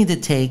they need to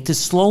take to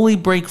slowly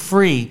break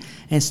free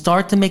and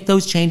start to make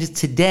those changes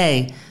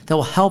today that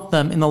will help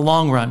them in the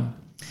long run?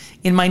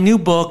 In my new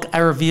book, I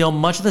reveal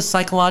much of the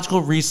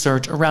psychological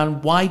research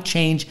around why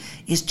change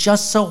is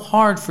just so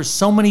hard for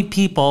so many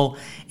people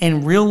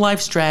and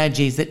real-life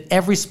strategies that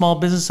every small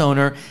business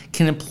owner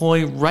can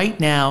employ right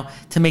now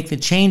to make the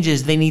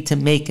changes they need to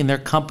make in their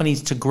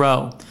companies to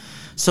grow.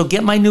 So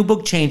get my new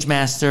book, Change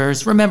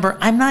Masters. Remember,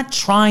 I'm not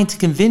trying to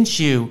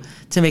convince you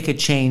to make a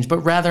change, but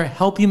rather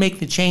help you make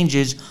the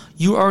changes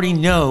you already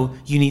know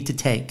you need to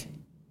take.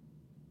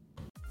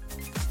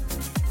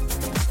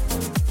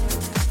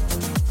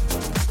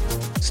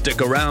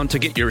 Stick around to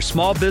get your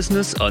small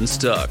business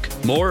unstuck.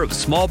 More of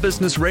Small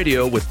Business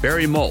Radio with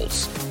Barry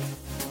Moltz.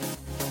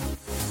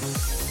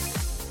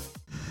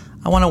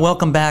 I want to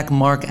welcome back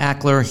Mark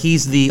Ackler.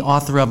 He's the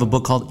author of a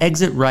book called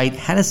Exit Right,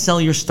 How to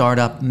Sell Your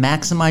Startup,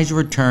 Maximize Your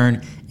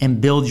Return, and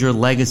Build Your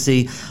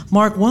Legacy.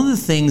 Mark, one of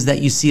the things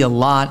that you see a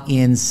lot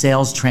in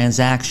sales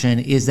transaction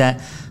is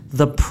that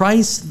the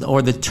price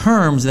or the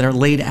terms that are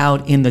laid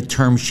out in the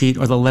term sheet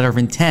or the letter of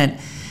intent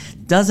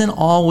doesn't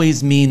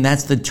always mean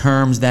that's the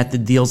terms that the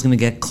deal's going to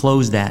get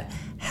closed at.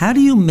 How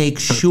do you make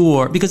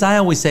sure, because I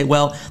always say,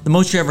 well, the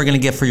most you're ever going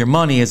to get for your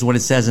money is what it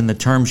says in the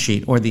term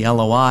sheet or the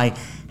LOI.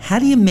 How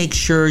do you make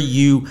sure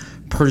you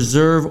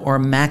preserve or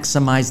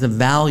maximize the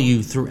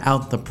value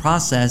throughout the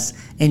process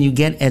and you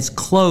get as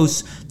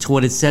close to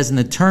what it says in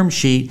the term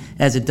sheet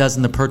as it does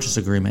in the purchase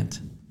agreement?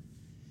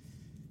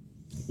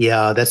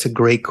 Yeah, that's a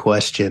great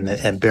question.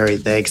 And Barry,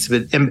 thanks.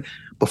 And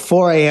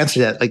before I answer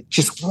that, like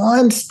just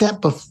one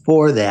step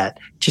before that,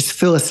 just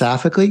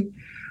philosophically,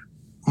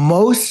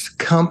 most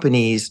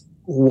companies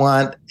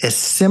want as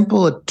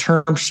simple a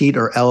term sheet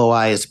or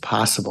LOI as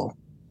possible.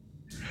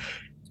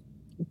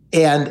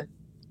 And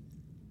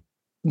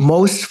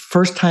most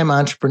first-time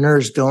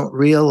entrepreneurs don't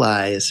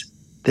realize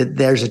that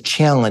there's a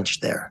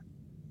challenge there.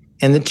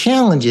 And the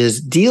challenge is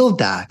deal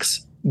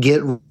docs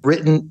get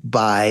written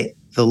by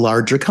the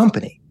larger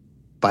company,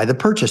 by the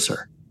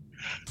purchaser.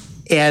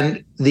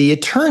 And the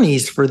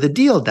attorneys for the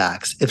deal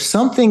docs, if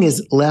something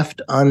is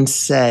left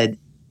unsaid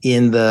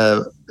in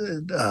the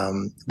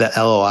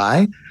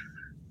LOI,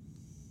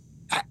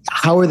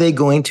 how are they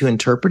going to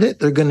interpret it?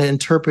 They're going to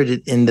interpret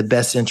it in the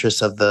best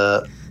interest of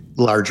the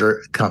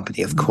larger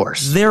company, of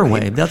course. Their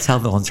way. That's how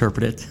they'll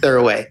interpret it.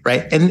 Their way,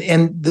 right?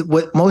 And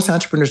what most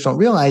entrepreneurs don't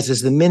realize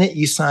is the minute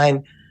you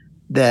sign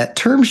that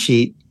term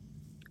sheet,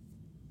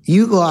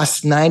 you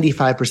lost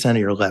 95% of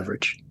your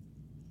leverage.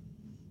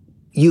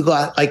 You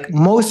got, like,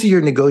 most of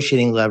your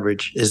negotiating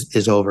leverage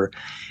is over.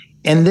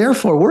 And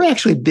therefore, we're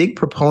actually big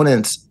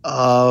proponents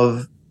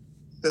of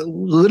a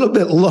little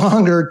bit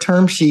longer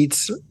term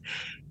sheets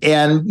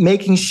and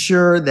making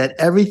sure that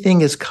everything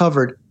is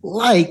covered,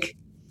 like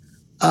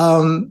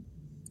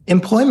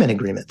employment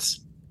agreements.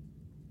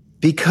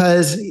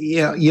 Because,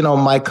 you know,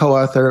 my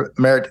co-author,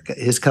 Merritt,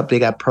 his company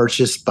got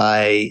purchased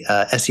by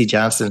S.C.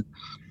 Johnson.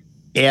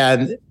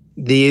 And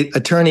the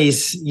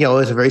attorneys, it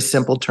was a very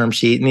simple term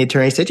sheet. And the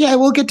attorney said, yeah,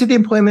 we'll get to the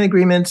employment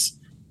agreements,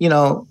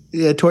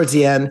 towards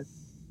the end.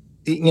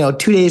 2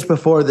 days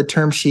before the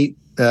term sheet,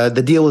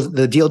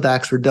 the deal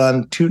docs were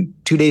done. Two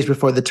days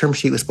before the term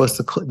sheet was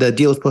the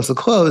deal was supposed to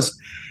close,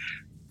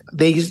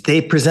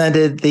 they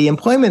presented the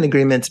employment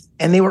agreements,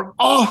 and they were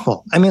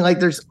awful. I mean, like,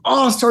 there's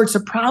all sorts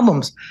of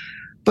problems.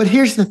 But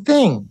here's the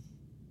thing.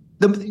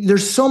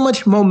 There's so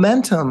much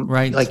momentum,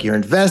 right? Like your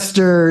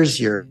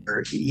investors, you're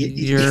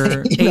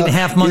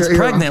 8.5 months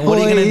pregnant. What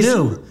are you going to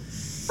do?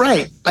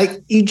 Right.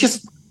 Like, you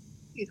just,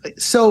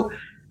 so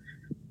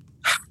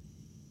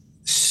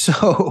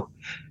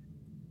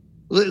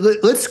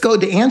let's go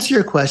to answer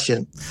your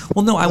question.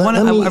 Well, no, I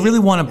really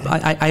want to,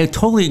 I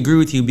totally agree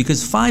with you,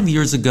 because 5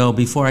 years ago,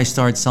 before I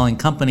started selling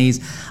companies,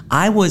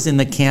 I was in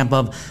the camp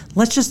of,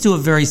 let's just do a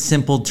very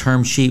simple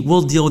term sheet.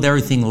 We'll deal with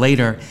everything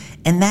later.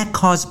 And that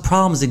caused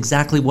problems,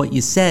 exactly what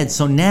you said.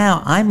 So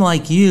now I'm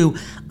like you,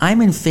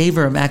 I'm in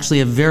favor of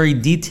actually a very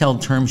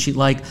detailed term sheet,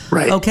 like,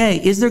 right. Okay,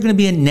 is there going to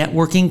be a net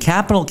working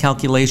capital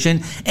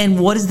calculation? And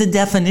what is the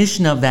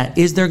definition of that?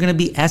 Is there going to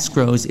be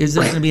escrows? Is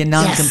there going to be a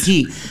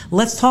non-compete? Yes.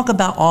 Let's talk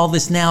about all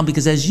this now,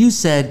 because as you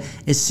said,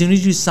 as soon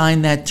as you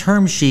sign that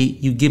term sheet,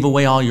 you give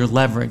away all your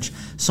leverage.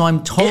 So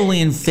I'm totally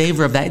in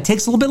favor of that. It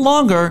takes a little bit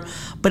longer,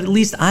 but at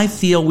least I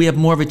feel we have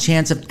more of a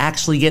chance of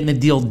actually getting the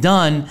deal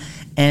done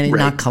and it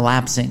not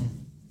collapsing.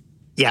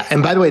 Yeah.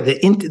 And by the way,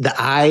 the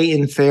I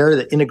in fair,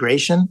 the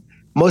integration,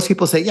 most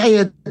people say,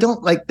 yeah,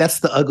 don't, like,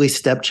 that's the ugly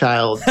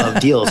stepchild of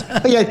deals.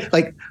 But yeah,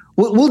 like,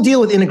 we'll deal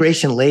with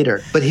integration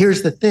later. But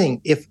here's the thing.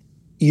 If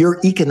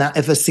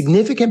a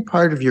significant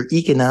part of your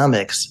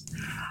economics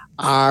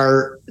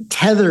are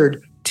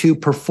tethered to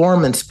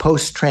performance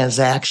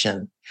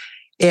post-transaction,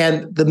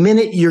 and the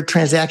minute your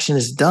transaction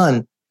is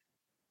done,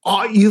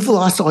 you've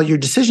lost all your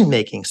decision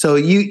making. So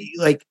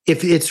if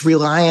it's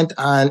reliant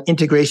on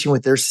integration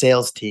with their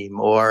sales team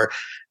or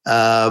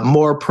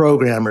more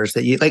programmers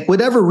that you like,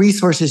 whatever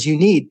resources you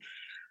need,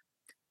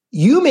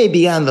 you may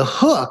be on the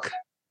hook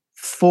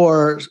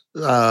for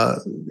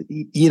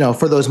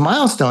those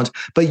milestones,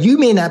 but you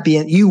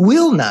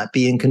will not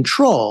be in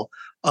control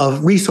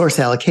of resource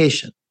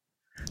allocation.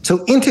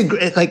 So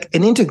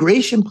an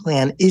integration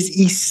plan is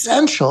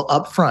essential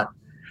up front.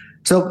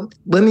 So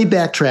let me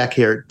backtrack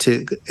here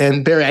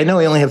and Barry, I know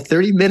we only have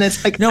 30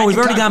 minutes. No, we've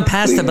already gone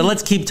past that, but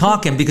let's keep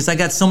talking, because I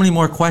got so many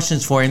more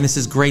questions for you, and this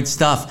is great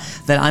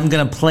stuff that I'm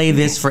going to play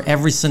this for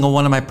every single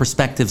one of my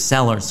prospective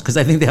sellers, because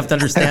I think they have to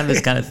understand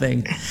this kind of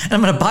thing. And I'm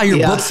going to buy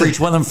your books for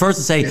each one of them first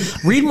and say,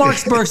 read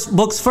Mark's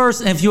books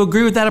first, and if you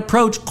agree with that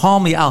approach,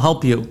 call me, I'll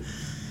help you.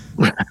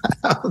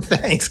 Oh,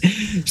 thanks.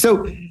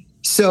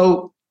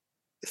 So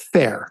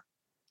fair.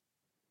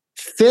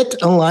 Fit,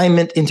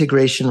 alignment,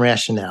 integration,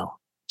 rationale.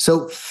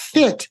 So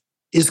fit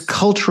is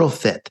cultural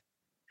fit.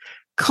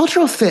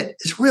 Cultural fit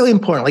is really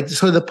important. Like,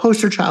 so the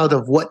poster child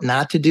of what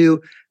not to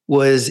do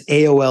was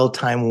AOL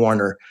Time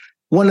Warner.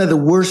 One of the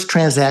worst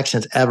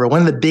transactions ever,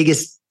 one of the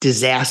biggest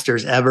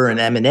disasters ever in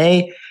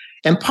M&A.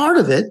 And part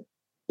of it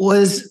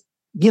was,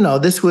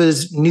 this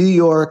was New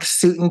York,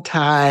 suit and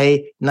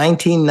tie,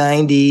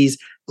 1990s,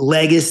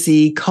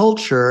 legacy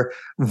culture,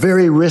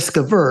 very risk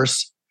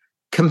averse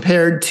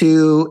compared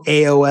to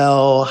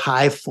AOL,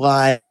 high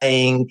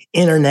flying,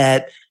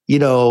 internet,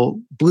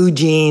 blue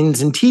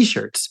jeans and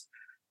t-shirts.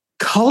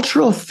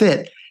 Cultural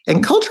fit.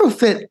 And cultural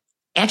fit,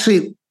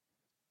 actually,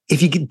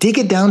 if you could dig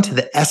it down to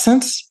the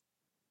essence,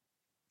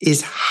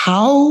 is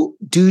how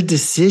do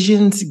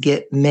decisions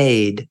get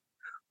made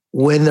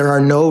when there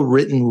are no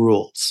written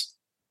rules?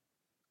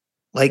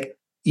 Like,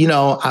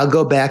 I'll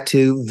go back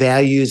to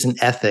values and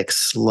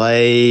ethics,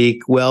 like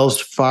Wells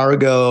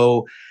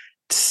Fargo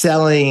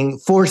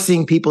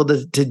forcing people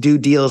to do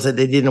deals that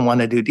they didn't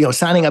want to do,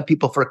 signing up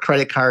people for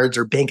credit cards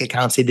or bank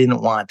accounts they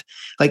didn't want.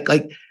 Like,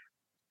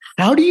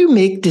 how do you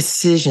make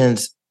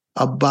decisions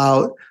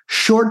about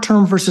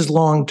short-term versus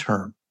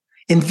long-term?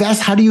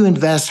 How do you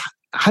invest?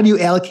 How do you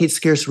allocate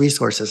scarce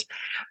resources?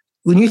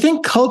 When you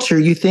think culture,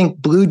 you think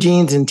blue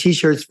jeans and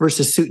t-shirts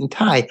versus suit and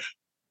tie,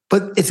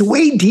 but it's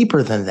way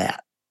deeper than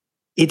that.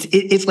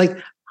 It's like,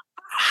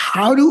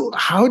 how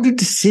do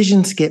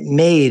decisions get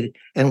made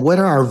and what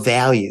are our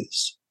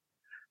values?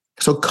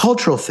 So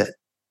cultural fit.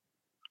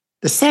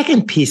 The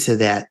second piece of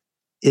that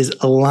is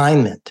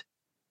alignment.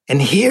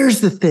 And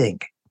here's the thing.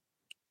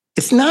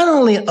 It's not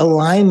only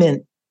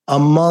alignment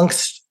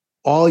amongst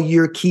all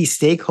your key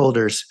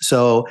stakeholders.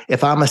 So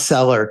if I'm a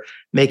seller,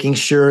 making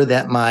sure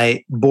that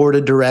my board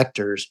of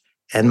directors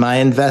and my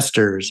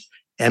investors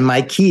and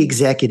my key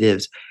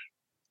executives,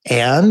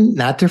 and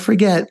not to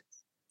forget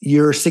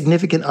your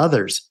significant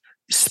others,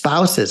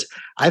 spouses.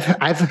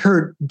 I've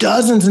heard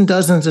dozens and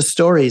dozens of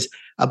stories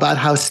about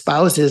how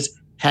spouses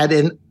had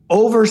an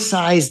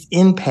oversized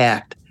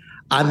impact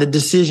on the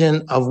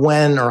decision of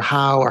when or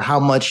how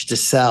much to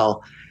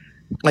sell.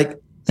 Like,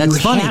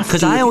 that's funny,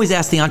 because I always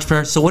ask the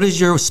entrepreneur, so what does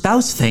your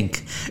spouse think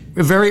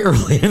very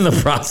early in the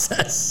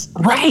process?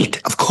 Right.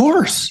 Of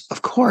course.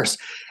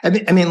 I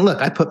mean,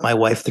 look, I put my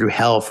wife through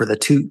hell for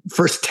the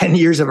first 10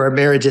 years of our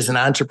marriage as an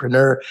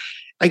entrepreneur.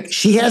 Like,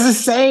 she has a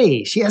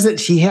say. She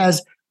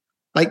has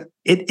like,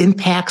 it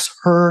impacts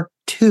her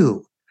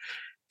too.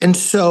 And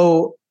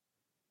so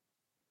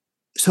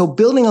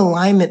building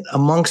alignment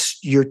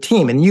amongst your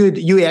team, and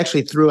you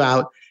actually threw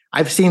out,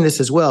 I've seen this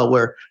as well,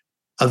 where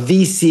a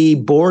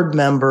VC board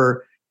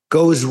member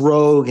goes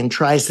rogue and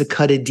tries to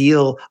cut a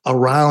deal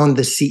around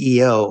the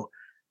CEO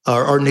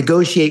or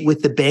negotiate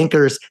with the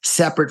bankers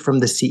separate from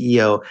the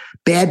CEO.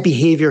 Bad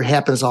behavior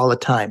happens all the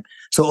time.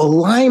 So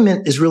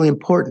alignment is really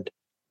important,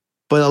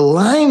 but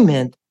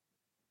alignment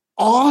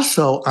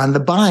also on the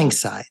buying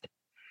side.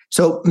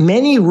 So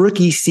many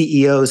rookie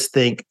CEOs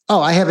think,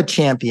 I have a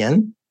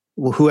champion,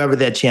 whoever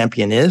that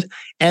champion is,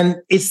 and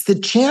it's the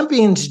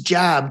champion's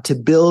job to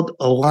build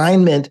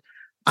alignment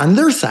on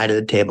their side of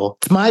the table.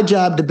 It's my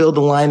job to build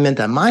alignment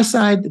on my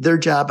side, their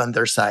job on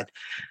their side.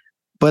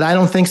 But I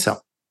don't think so.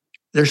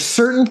 There's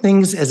certain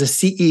things as a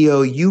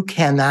CEO you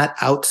cannot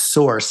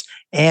outsource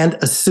and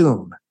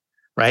assume,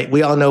 right?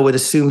 We all know what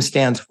assume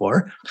stands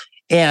for.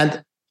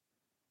 And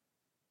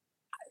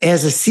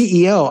as a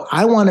CEO,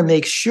 I want to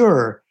make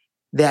sure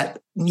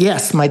that,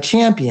 yes, my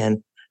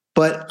champion,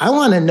 but I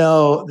want to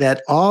know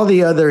that all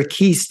the other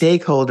key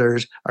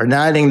stakeholders are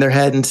nodding their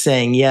head and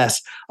saying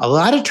yes. A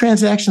lot of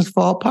transactions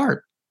fall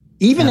apart,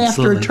 even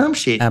after a term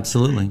sheet.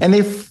 Absolutely. And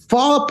they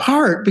fall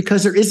apart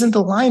because there isn't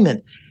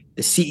alignment.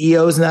 The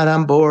CEO is not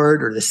on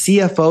board, or the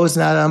CFO is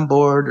not on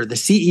board, or the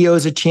CEO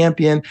is a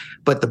champion,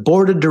 but the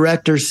board of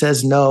directors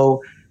says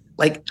no.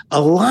 Like,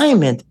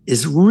 alignment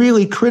is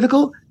really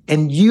critical,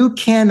 and you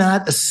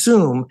cannot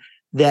assume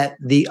that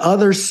the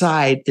other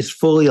side is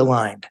fully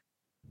aligned.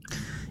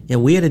 Yeah,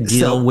 we had a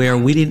deal where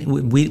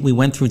we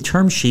went through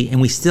term sheet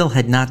and we still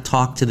had not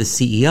talked to the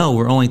CEO.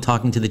 We're only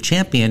talking to the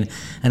champion.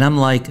 And I'm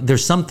like,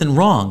 there's something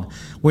wrong.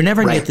 We're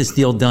never going to get this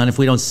deal done if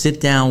we don't sit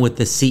down with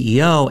the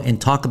CEO and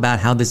talk about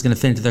how this is going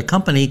to fit into their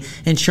company.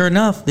 And sure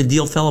enough, the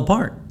deal fell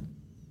apart.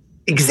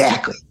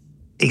 Exactly.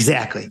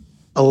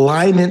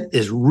 Alignment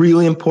is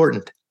really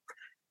important.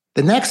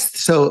 The next,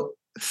 so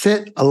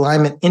fit,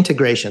 alignment,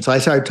 integration. So I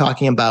started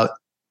talking about,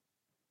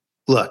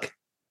 look,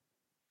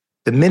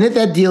 the minute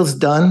that deal's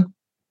done,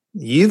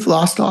 you've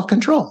lost all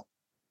control.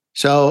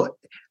 So,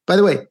 by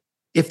the way,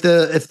 if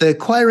the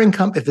acquiring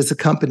company,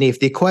 if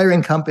the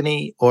acquiring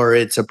company or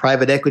it's a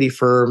private equity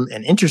firm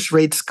and interest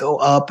rates go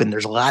up and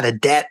there's a lot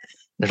of debt,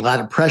 there's a lot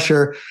of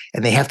pressure,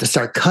 and they have to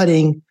start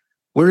cutting,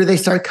 where do they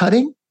start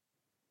cutting?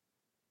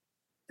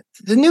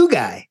 The new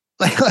guy,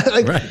 like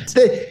that's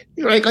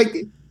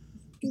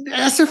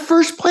the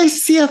first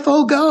place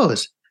CFO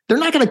goes. They're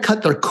not going to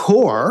cut their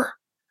core;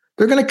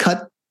 they're going to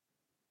cut,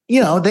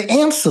 the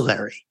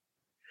ancillary.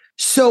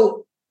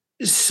 So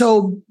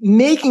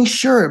making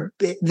sure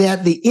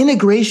that the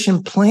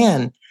integration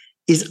plan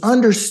is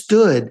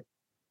understood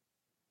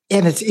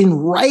and it's in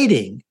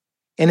writing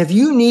And if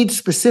you need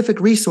specific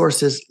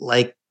resources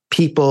like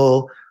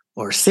people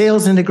or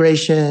sales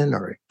integration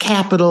or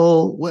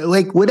capital,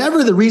 like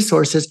whatever the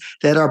resources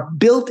that are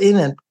built in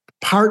and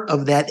part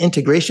of that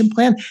integration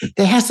plan,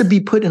 that has to be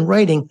put in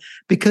writing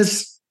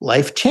because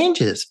life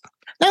changes.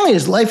 Not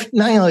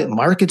only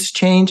markets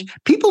change,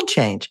 people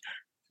change.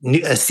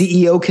 A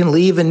CEO can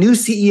leave, a new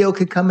CEO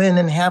could come in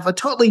and have a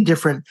totally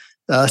different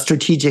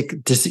strategic,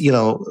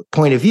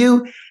 point of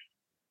view.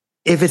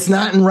 If it's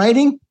not in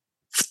writing,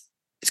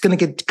 it's going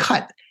to get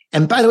cut.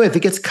 And by the way, if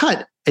it gets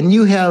cut and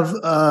you have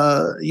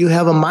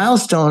a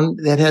milestone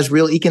that has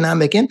real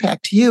economic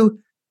impact to you,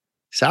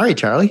 sorry,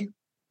 Charlie.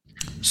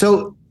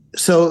 So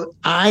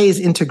I is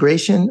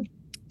integration,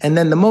 and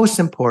then the most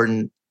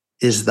important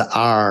is the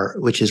R,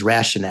 which is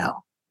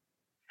rationale.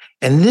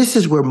 And this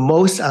is where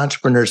most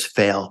entrepreneurs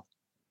fail.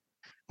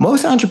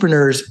 Most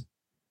entrepreneurs,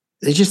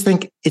 they just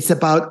think it's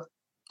about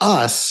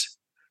us,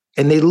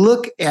 and they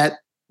look at,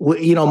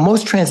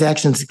 most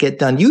transactions get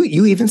done.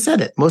 You even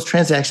said it. Most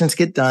transactions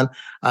get done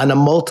on a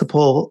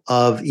multiple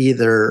of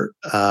either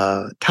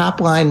top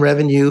line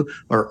revenue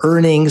or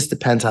earnings,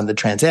 depends on the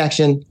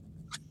transaction.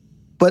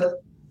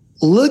 But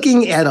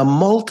looking at a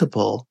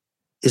multiple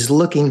is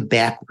looking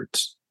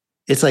backwards.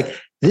 It's like,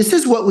 this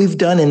is what we've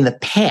done in the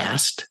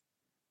past.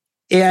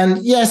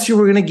 And yes,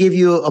 we're going to give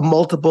you a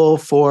multiple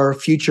for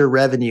future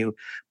revenue,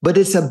 but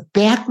it's a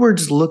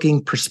backwards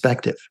looking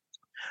perspective.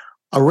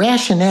 A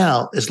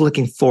rationale is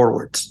looking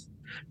forwards.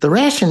 The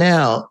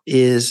rationale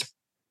is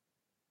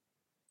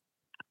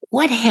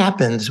what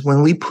happens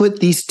when we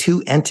put these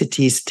two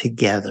entities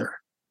together.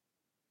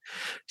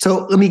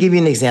 So let me give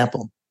you an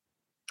example.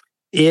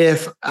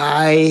 If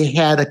I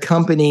had a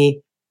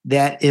company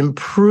that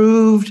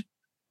improved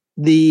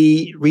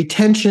the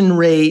retention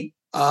rate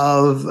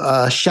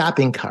of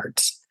shopping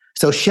carts,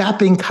 so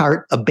shopping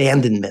cart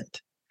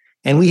abandonment,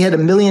 and we had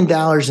 $1 million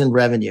in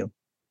revenue,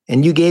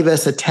 and you gave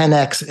us a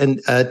 10x and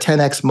a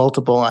 10x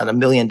multiple on $1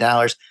 million,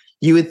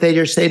 you would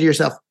say to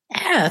yourself,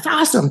 that's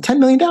awesome, $10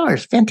 million,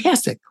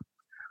 fantastic.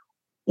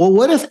 Well,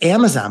 what if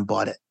Amazon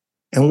bought it?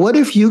 And what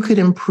if you could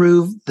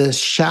improve the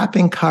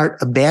shopping cart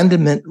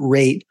abandonment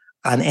rate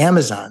on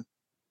Amazon?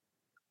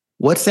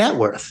 What's that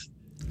worth?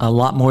 A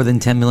lot more than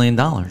 $10 million.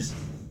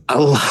 A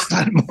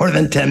lot more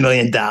than $10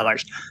 million.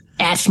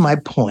 That's my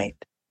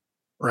point,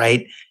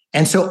 right?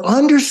 And so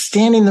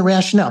understanding the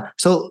rationale.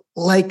 So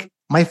like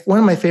one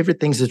of my favorite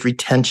things is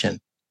retention.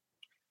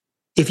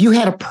 If you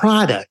had a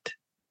product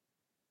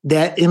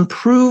that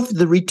improved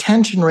the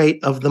retention rate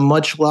of the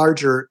much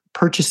larger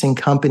purchasing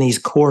company's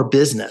core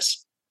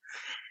business,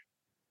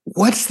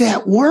 what's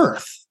that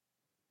worth?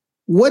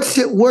 What's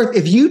it worth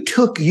if you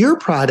took your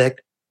product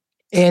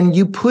and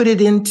you put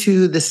it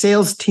into the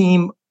sales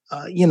team?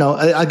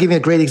 I'll give you a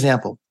great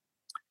example,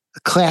 a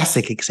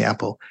classic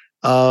example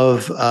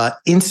of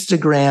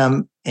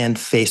Instagram and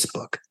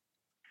Facebook.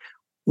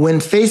 When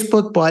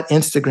Facebook bought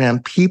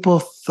Instagram, people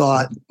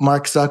thought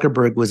Mark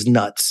Zuckerberg was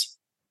nuts.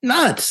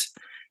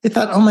 They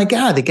thought, oh my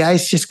God, the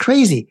guy's just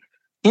crazy.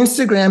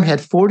 Instagram had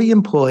 40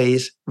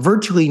 employees,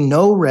 virtually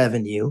no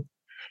revenue,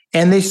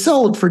 and they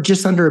sold for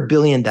just under $1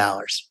 billion.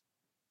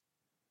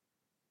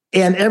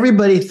 And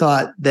everybody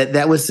thought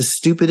that was the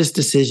stupidest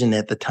decision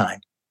at the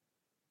time.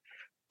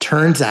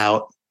 Turns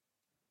out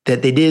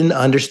that they didn't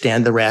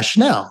understand the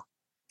rationale.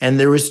 And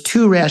there was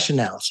two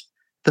rationales.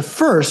 The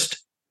first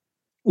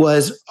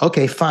was,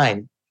 okay,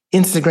 fine.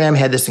 Instagram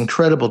had this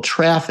incredible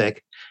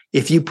traffic.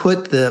 If you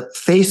put the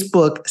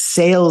Facebook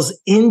sales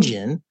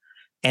engine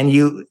and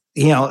you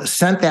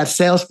sent that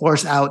sales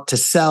force out to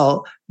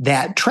sell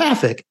that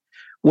traffic,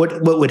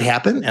 what would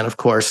happen? And of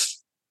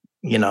course,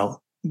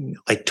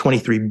 like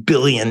 $23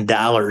 billion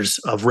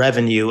of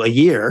revenue a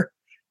year.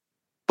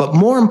 But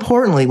more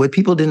importantly, what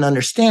people didn't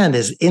understand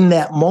is in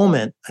that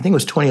moment, I think it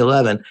was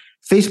 2011,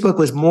 Facebook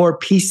was more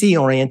PC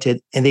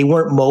oriented and they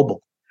weren't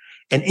mobile.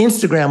 And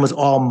Instagram was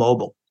all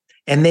mobile.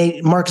 And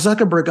Mark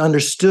Zuckerberg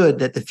understood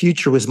that the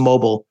future was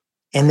mobile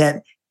and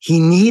that he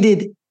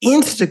needed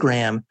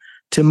Instagram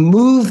to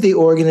move the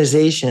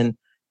organization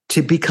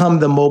to become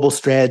the mobile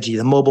strategy,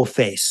 the mobile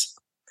face.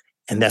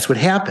 And that's what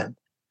happened.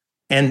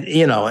 And,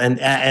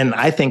 and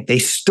I think they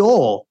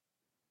stole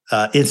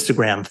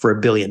Instagram for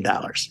 $1 billion,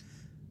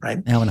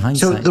 right? Now in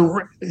hindsight.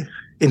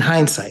 In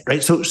hindsight,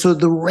 right? So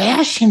the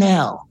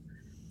rationale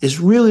is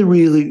really,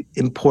 really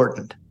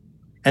important.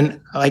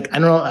 And I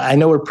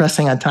know we're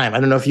pressing on time.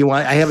 I don't know if you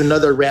want, I have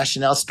another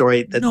rationale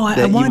story that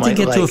I wanted to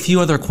get to a few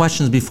other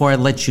questions before I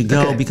let you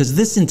go, because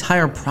this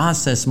entire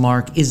process,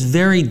 Mark, is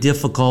very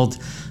difficult,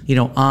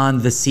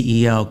 on the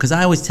CEO. Because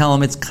I always tell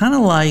them it's kind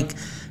of like,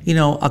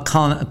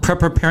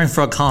 preparing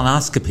for a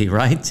colonoscopy,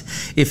 right?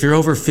 If you're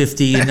over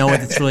 50, you know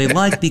what it's really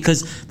like,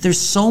 because there's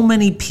so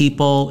many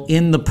people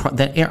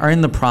that are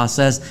in the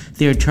process,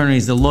 the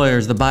attorneys, the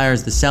lawyers, the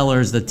buyers, the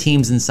sellers, the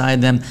teams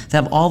inside them that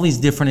have all these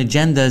different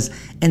agendas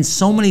and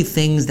so many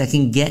things that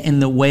can get in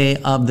the way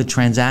of the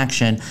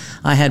transaction.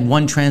 I had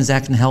one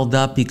transaction held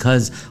up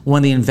because one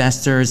of the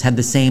investors had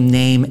the same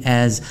name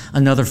as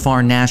another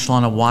foreign national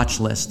on a watch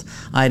list.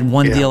 I had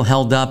one deal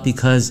held up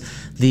because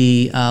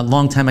the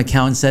longtime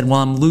accountant said, well,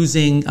 I'm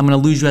going to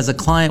lose you as a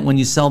client when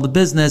you sell the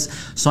business.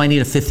 So I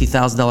need a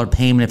 $50,000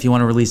 payment if you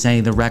want to release any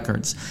of the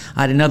records.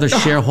 I had another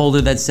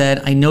shareholder that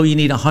said, I know you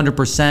need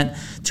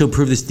 100% to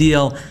approve this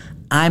deal.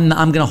 I'm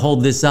going to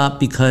hold this up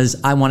because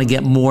I want to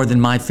get more than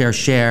my fair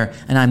share,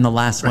 and I'm the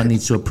last one that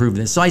needs to approve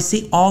this. So I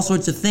see all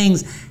sorts of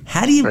things.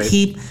 How do you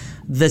keep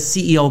the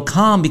CEO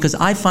calm? Because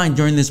I find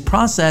during this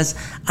process,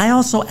 I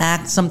also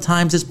act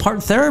sometimes as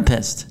part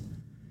therapist.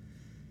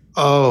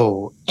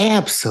 Oh,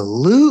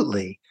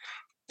 absolutely.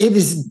 It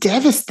is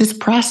this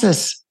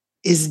process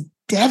is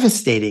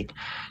devastating.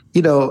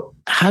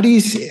 How do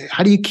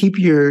you keep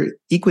your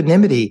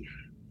equanimity?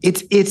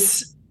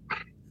 It's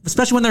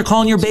especially when they're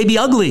calling your baby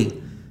ugly.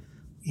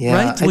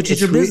 Yeah, right? Which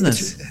is your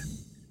business.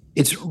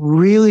 It's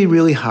really,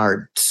 really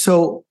hard.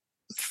 So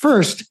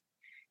first,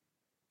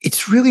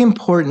 it's really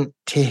important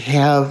to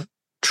have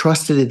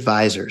trusted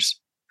advisors.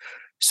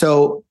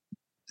 So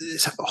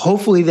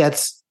hopefully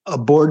that's a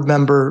board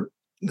member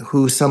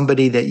who's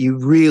somebody that you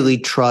really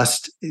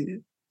trust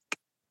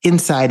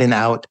inside and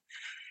out.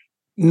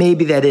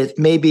 Maybe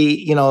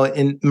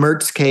in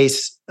Mert's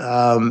case,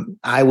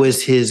 I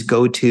was his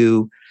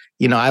go-to.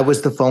 I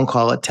was the phone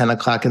call at 10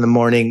 o'clock in the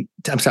morning.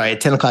 I'm sorry,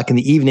 at 10 o'clock in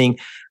the evening,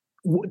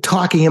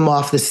 talking him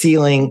off the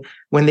ceiling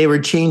when they were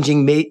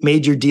changing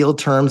major deal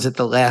terms at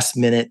the last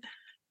minute.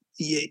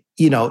 It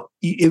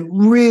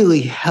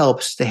really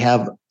helps to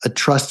have a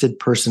trusted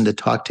person to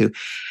talk to.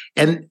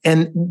 And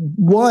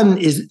one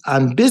is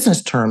on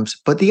business terms,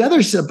 but the other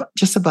is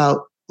just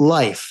about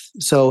life.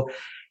 So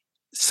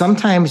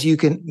sometimes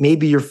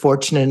maybe you're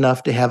fortunate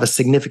enough to have a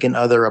significant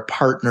other, a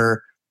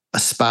partner, a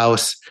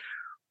spouse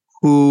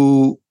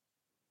who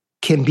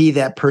can be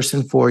that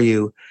person for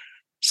you.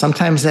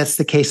 Sometimes that's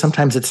the case.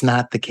 Sometimes it's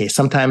not the case.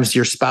 Sometimes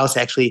your spouse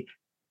actually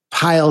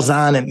piles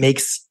on. It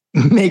makes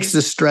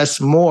the stress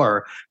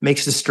more,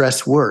 makes the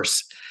stress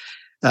worse.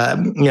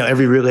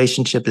 Every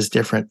relationship is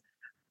different.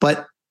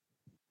 But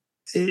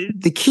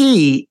the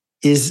key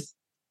is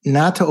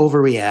not to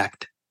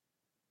overreact,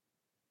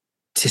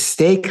 to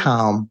stay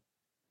calm,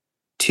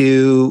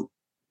 to,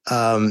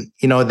 the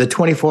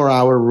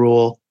 24-hour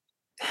rule.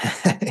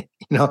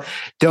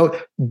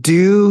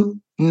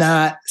 Do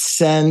not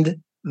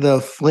send the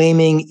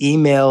flaming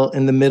email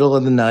in the middle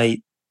of the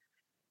night.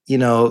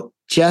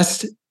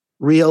 Just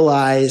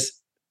realize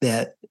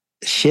that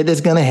shit is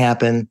going to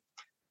happen.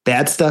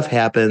 Bad stuff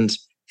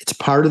happens. It's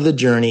part of the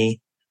journey.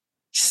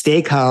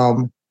 Stay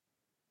calm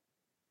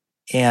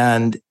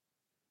and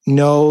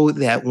know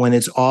that when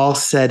it's all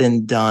said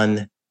and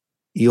done,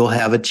 you'll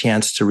have a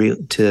chance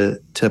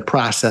to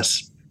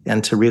process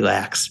and to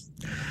relax.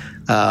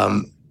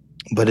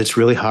 But it's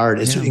really hard.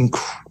 It's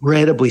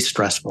incredibly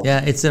stressful.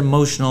 Yeah, it's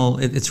emotional.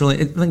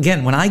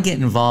 Again, when I get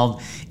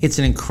involved, it's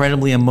an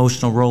incredibly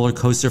emotional roller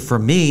coaster for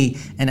me,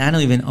 and I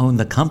don't even own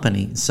the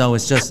company. So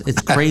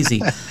it's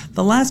crazy.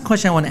 The last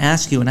question I want to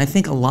ask you, and I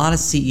think a lot of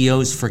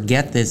CEOs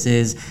forget this,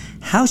 is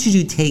how should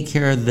you take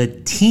care of the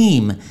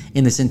team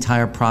in this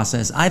entire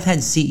process? I've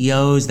had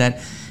CEOs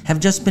that have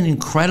just been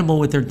incredible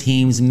with their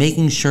teams,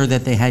 making sure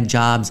that they had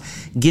jobs,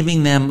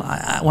 giving them,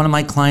 one of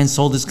my clients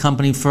sold his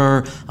company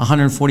for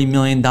 $140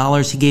 million.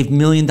 He gave $1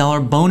 million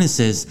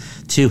bonuses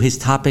to his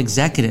top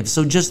executives.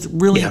 So just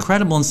really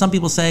incredible. And some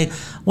people say,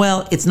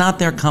 well, it's not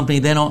their company.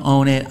 They don't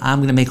own it. I'm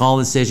going to make all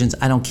decisions.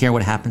 I don't care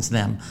what happens to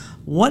them.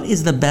 What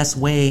is the best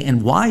way,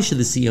 and why should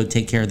the CEO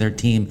take care of their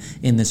team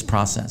in this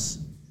process?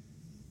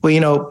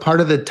 Well,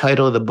 part of the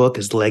title of the book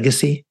is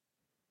legacy.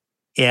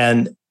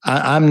 And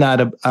I'm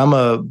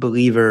a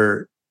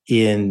believer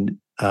in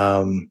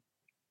that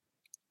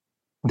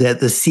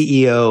the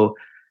CEO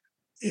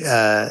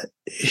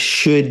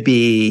should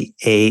be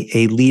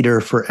a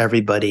leader for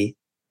everybody,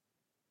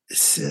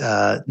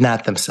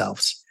 not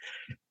themselves,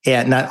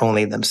 and not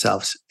only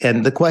themselves.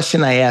 And the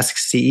question I ask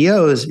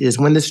CEOs is,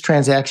 when this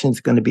transaction is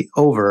going to be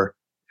over,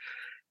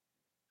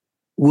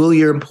 will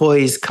your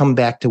employees come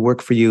back to work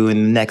for you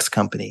in the next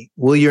company?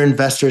 Will your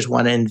investors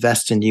want to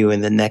invest in you in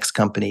the next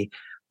company?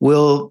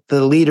 Will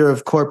the leader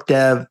of Corp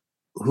Dev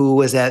who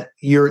was at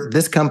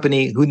this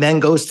company, who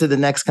then goes to the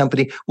next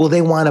company, will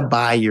they want to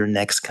buy your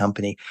next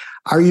company?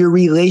 Are your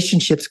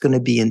relationships going to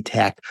be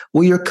intact?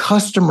 Will your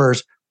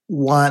customers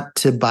want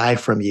to buy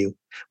from you?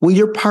 Will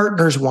your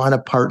partners want to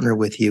partner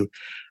with you?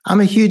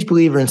 I'm a huge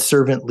believer in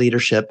servant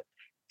leadership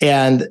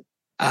and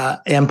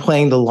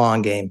playing the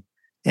long game.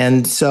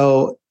 And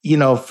so,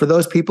 for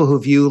those people who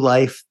view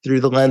life through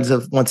the lens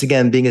of, once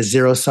again, being a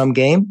zero-sum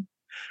game,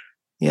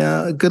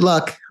 good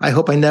luck. I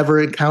hope I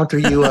never encounter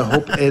you.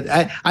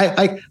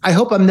 I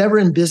hope I'm never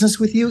in business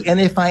with you. And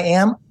if I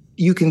am,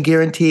 you can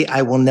guarantee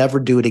I will never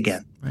do it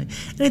again. Right.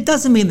 And it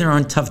doesn't mean there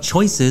aren't tough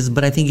choices,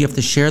 but I think you have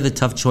to share the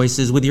tough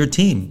choices with your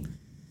team.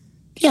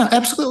 Yeah,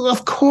 absolutely.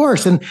 Of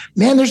course. And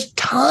man, there's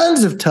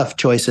tons of tough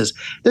choices.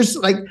 There's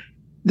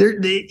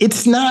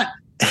it's not,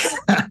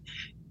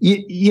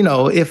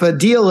 if a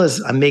deal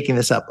is, I'm making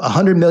this up,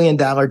 $100 million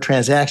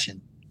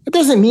transaction, it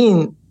doesn't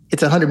mean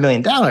it's $100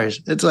 million.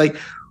 It's like,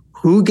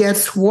 who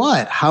gets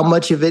what, how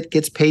much of it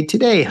gets paid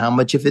today, how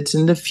much of it's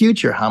in the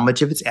future, how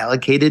much of it's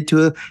allocated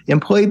to an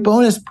employee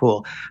bonus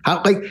pool.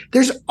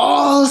 There's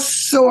all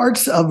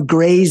sorts of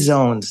gray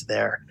zones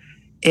there.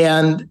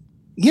 And,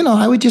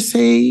 I would just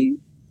say,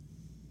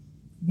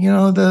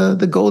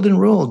 the golden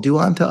rule, do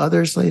unto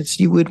others as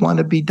you would want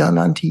to be done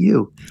unto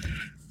you.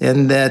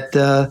 And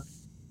that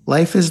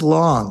life is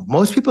long.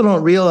 Most people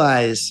don't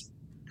realize,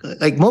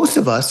 like most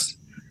of us,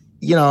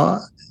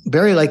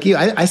 Barry, like you,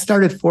 I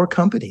started 4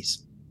 companies.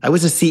 I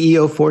was a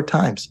CEO 4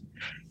 times.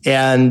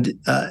 And,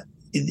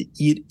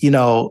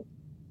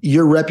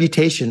 your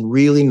reputation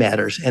really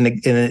matters and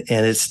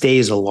it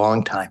stays a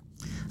long time.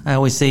 I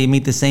always say you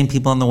meet the same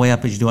people on the way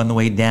up as you do on the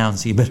way down,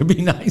 so you better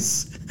be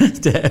nice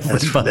to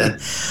everybody.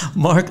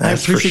 Mark, I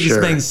appreciate you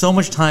spending so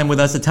much time with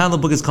us. The title of the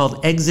book is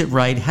called Exit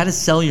Right, How to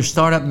Sell Your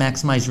Startup,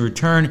 Maximize Your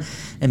Return,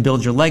 and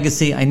Build Your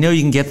Legacy. I know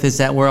you can get this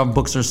at where our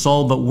books are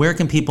sold, but where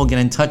can people get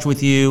in touch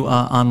with you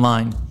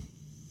online?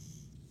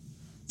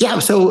 Yeah,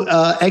 so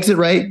Exit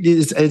Right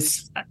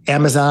it's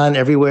Amazon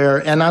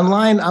everywhere, and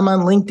online I'm on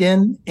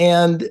LinkedIn,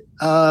 and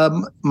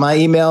my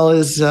email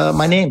is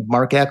my name,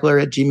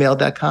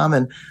 markackler@gmail.com,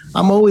 and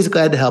I'm always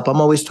glad to help. I'm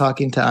always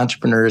talking to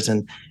entrepreneurs,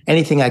 and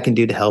anything I can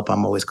do to help,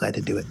 I'm always glad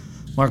to do it.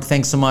 Mark,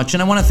 thanks so much.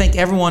 And I want to thank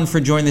everyone for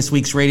joining this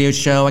week's radio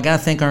show. I got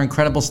to thank our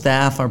incredible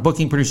staff, our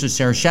booking producer,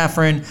 Sarah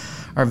Schafferin,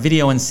 our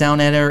video and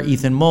sound editor,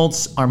 Ethan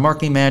Moltz, our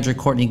marketing manager,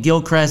 Courtney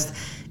Gilchrist.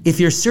 If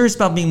you're serious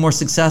about being more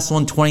successful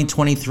in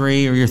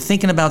 2023 or you're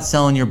thinking about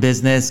selling your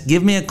business,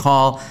 give me a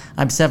call.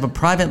 I just have a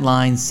private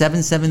line,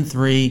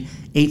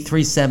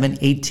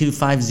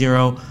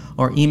 773-837-8250,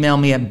 or email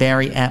me at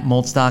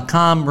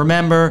barry@moltz.com.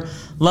 Remember,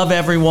 love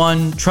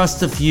everyone,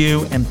 trust a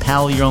few, and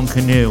paddle your own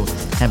canoe.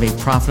 Have a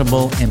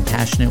profitable and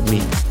passionate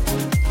week.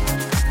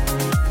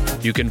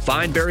 You can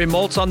find Barry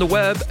Moltz on the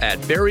web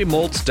at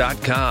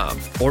barrymoltz.com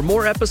or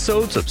more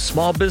episodes of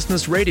Small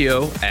Business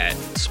Radio at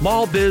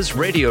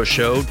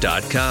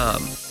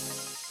smallbizradioshow.com.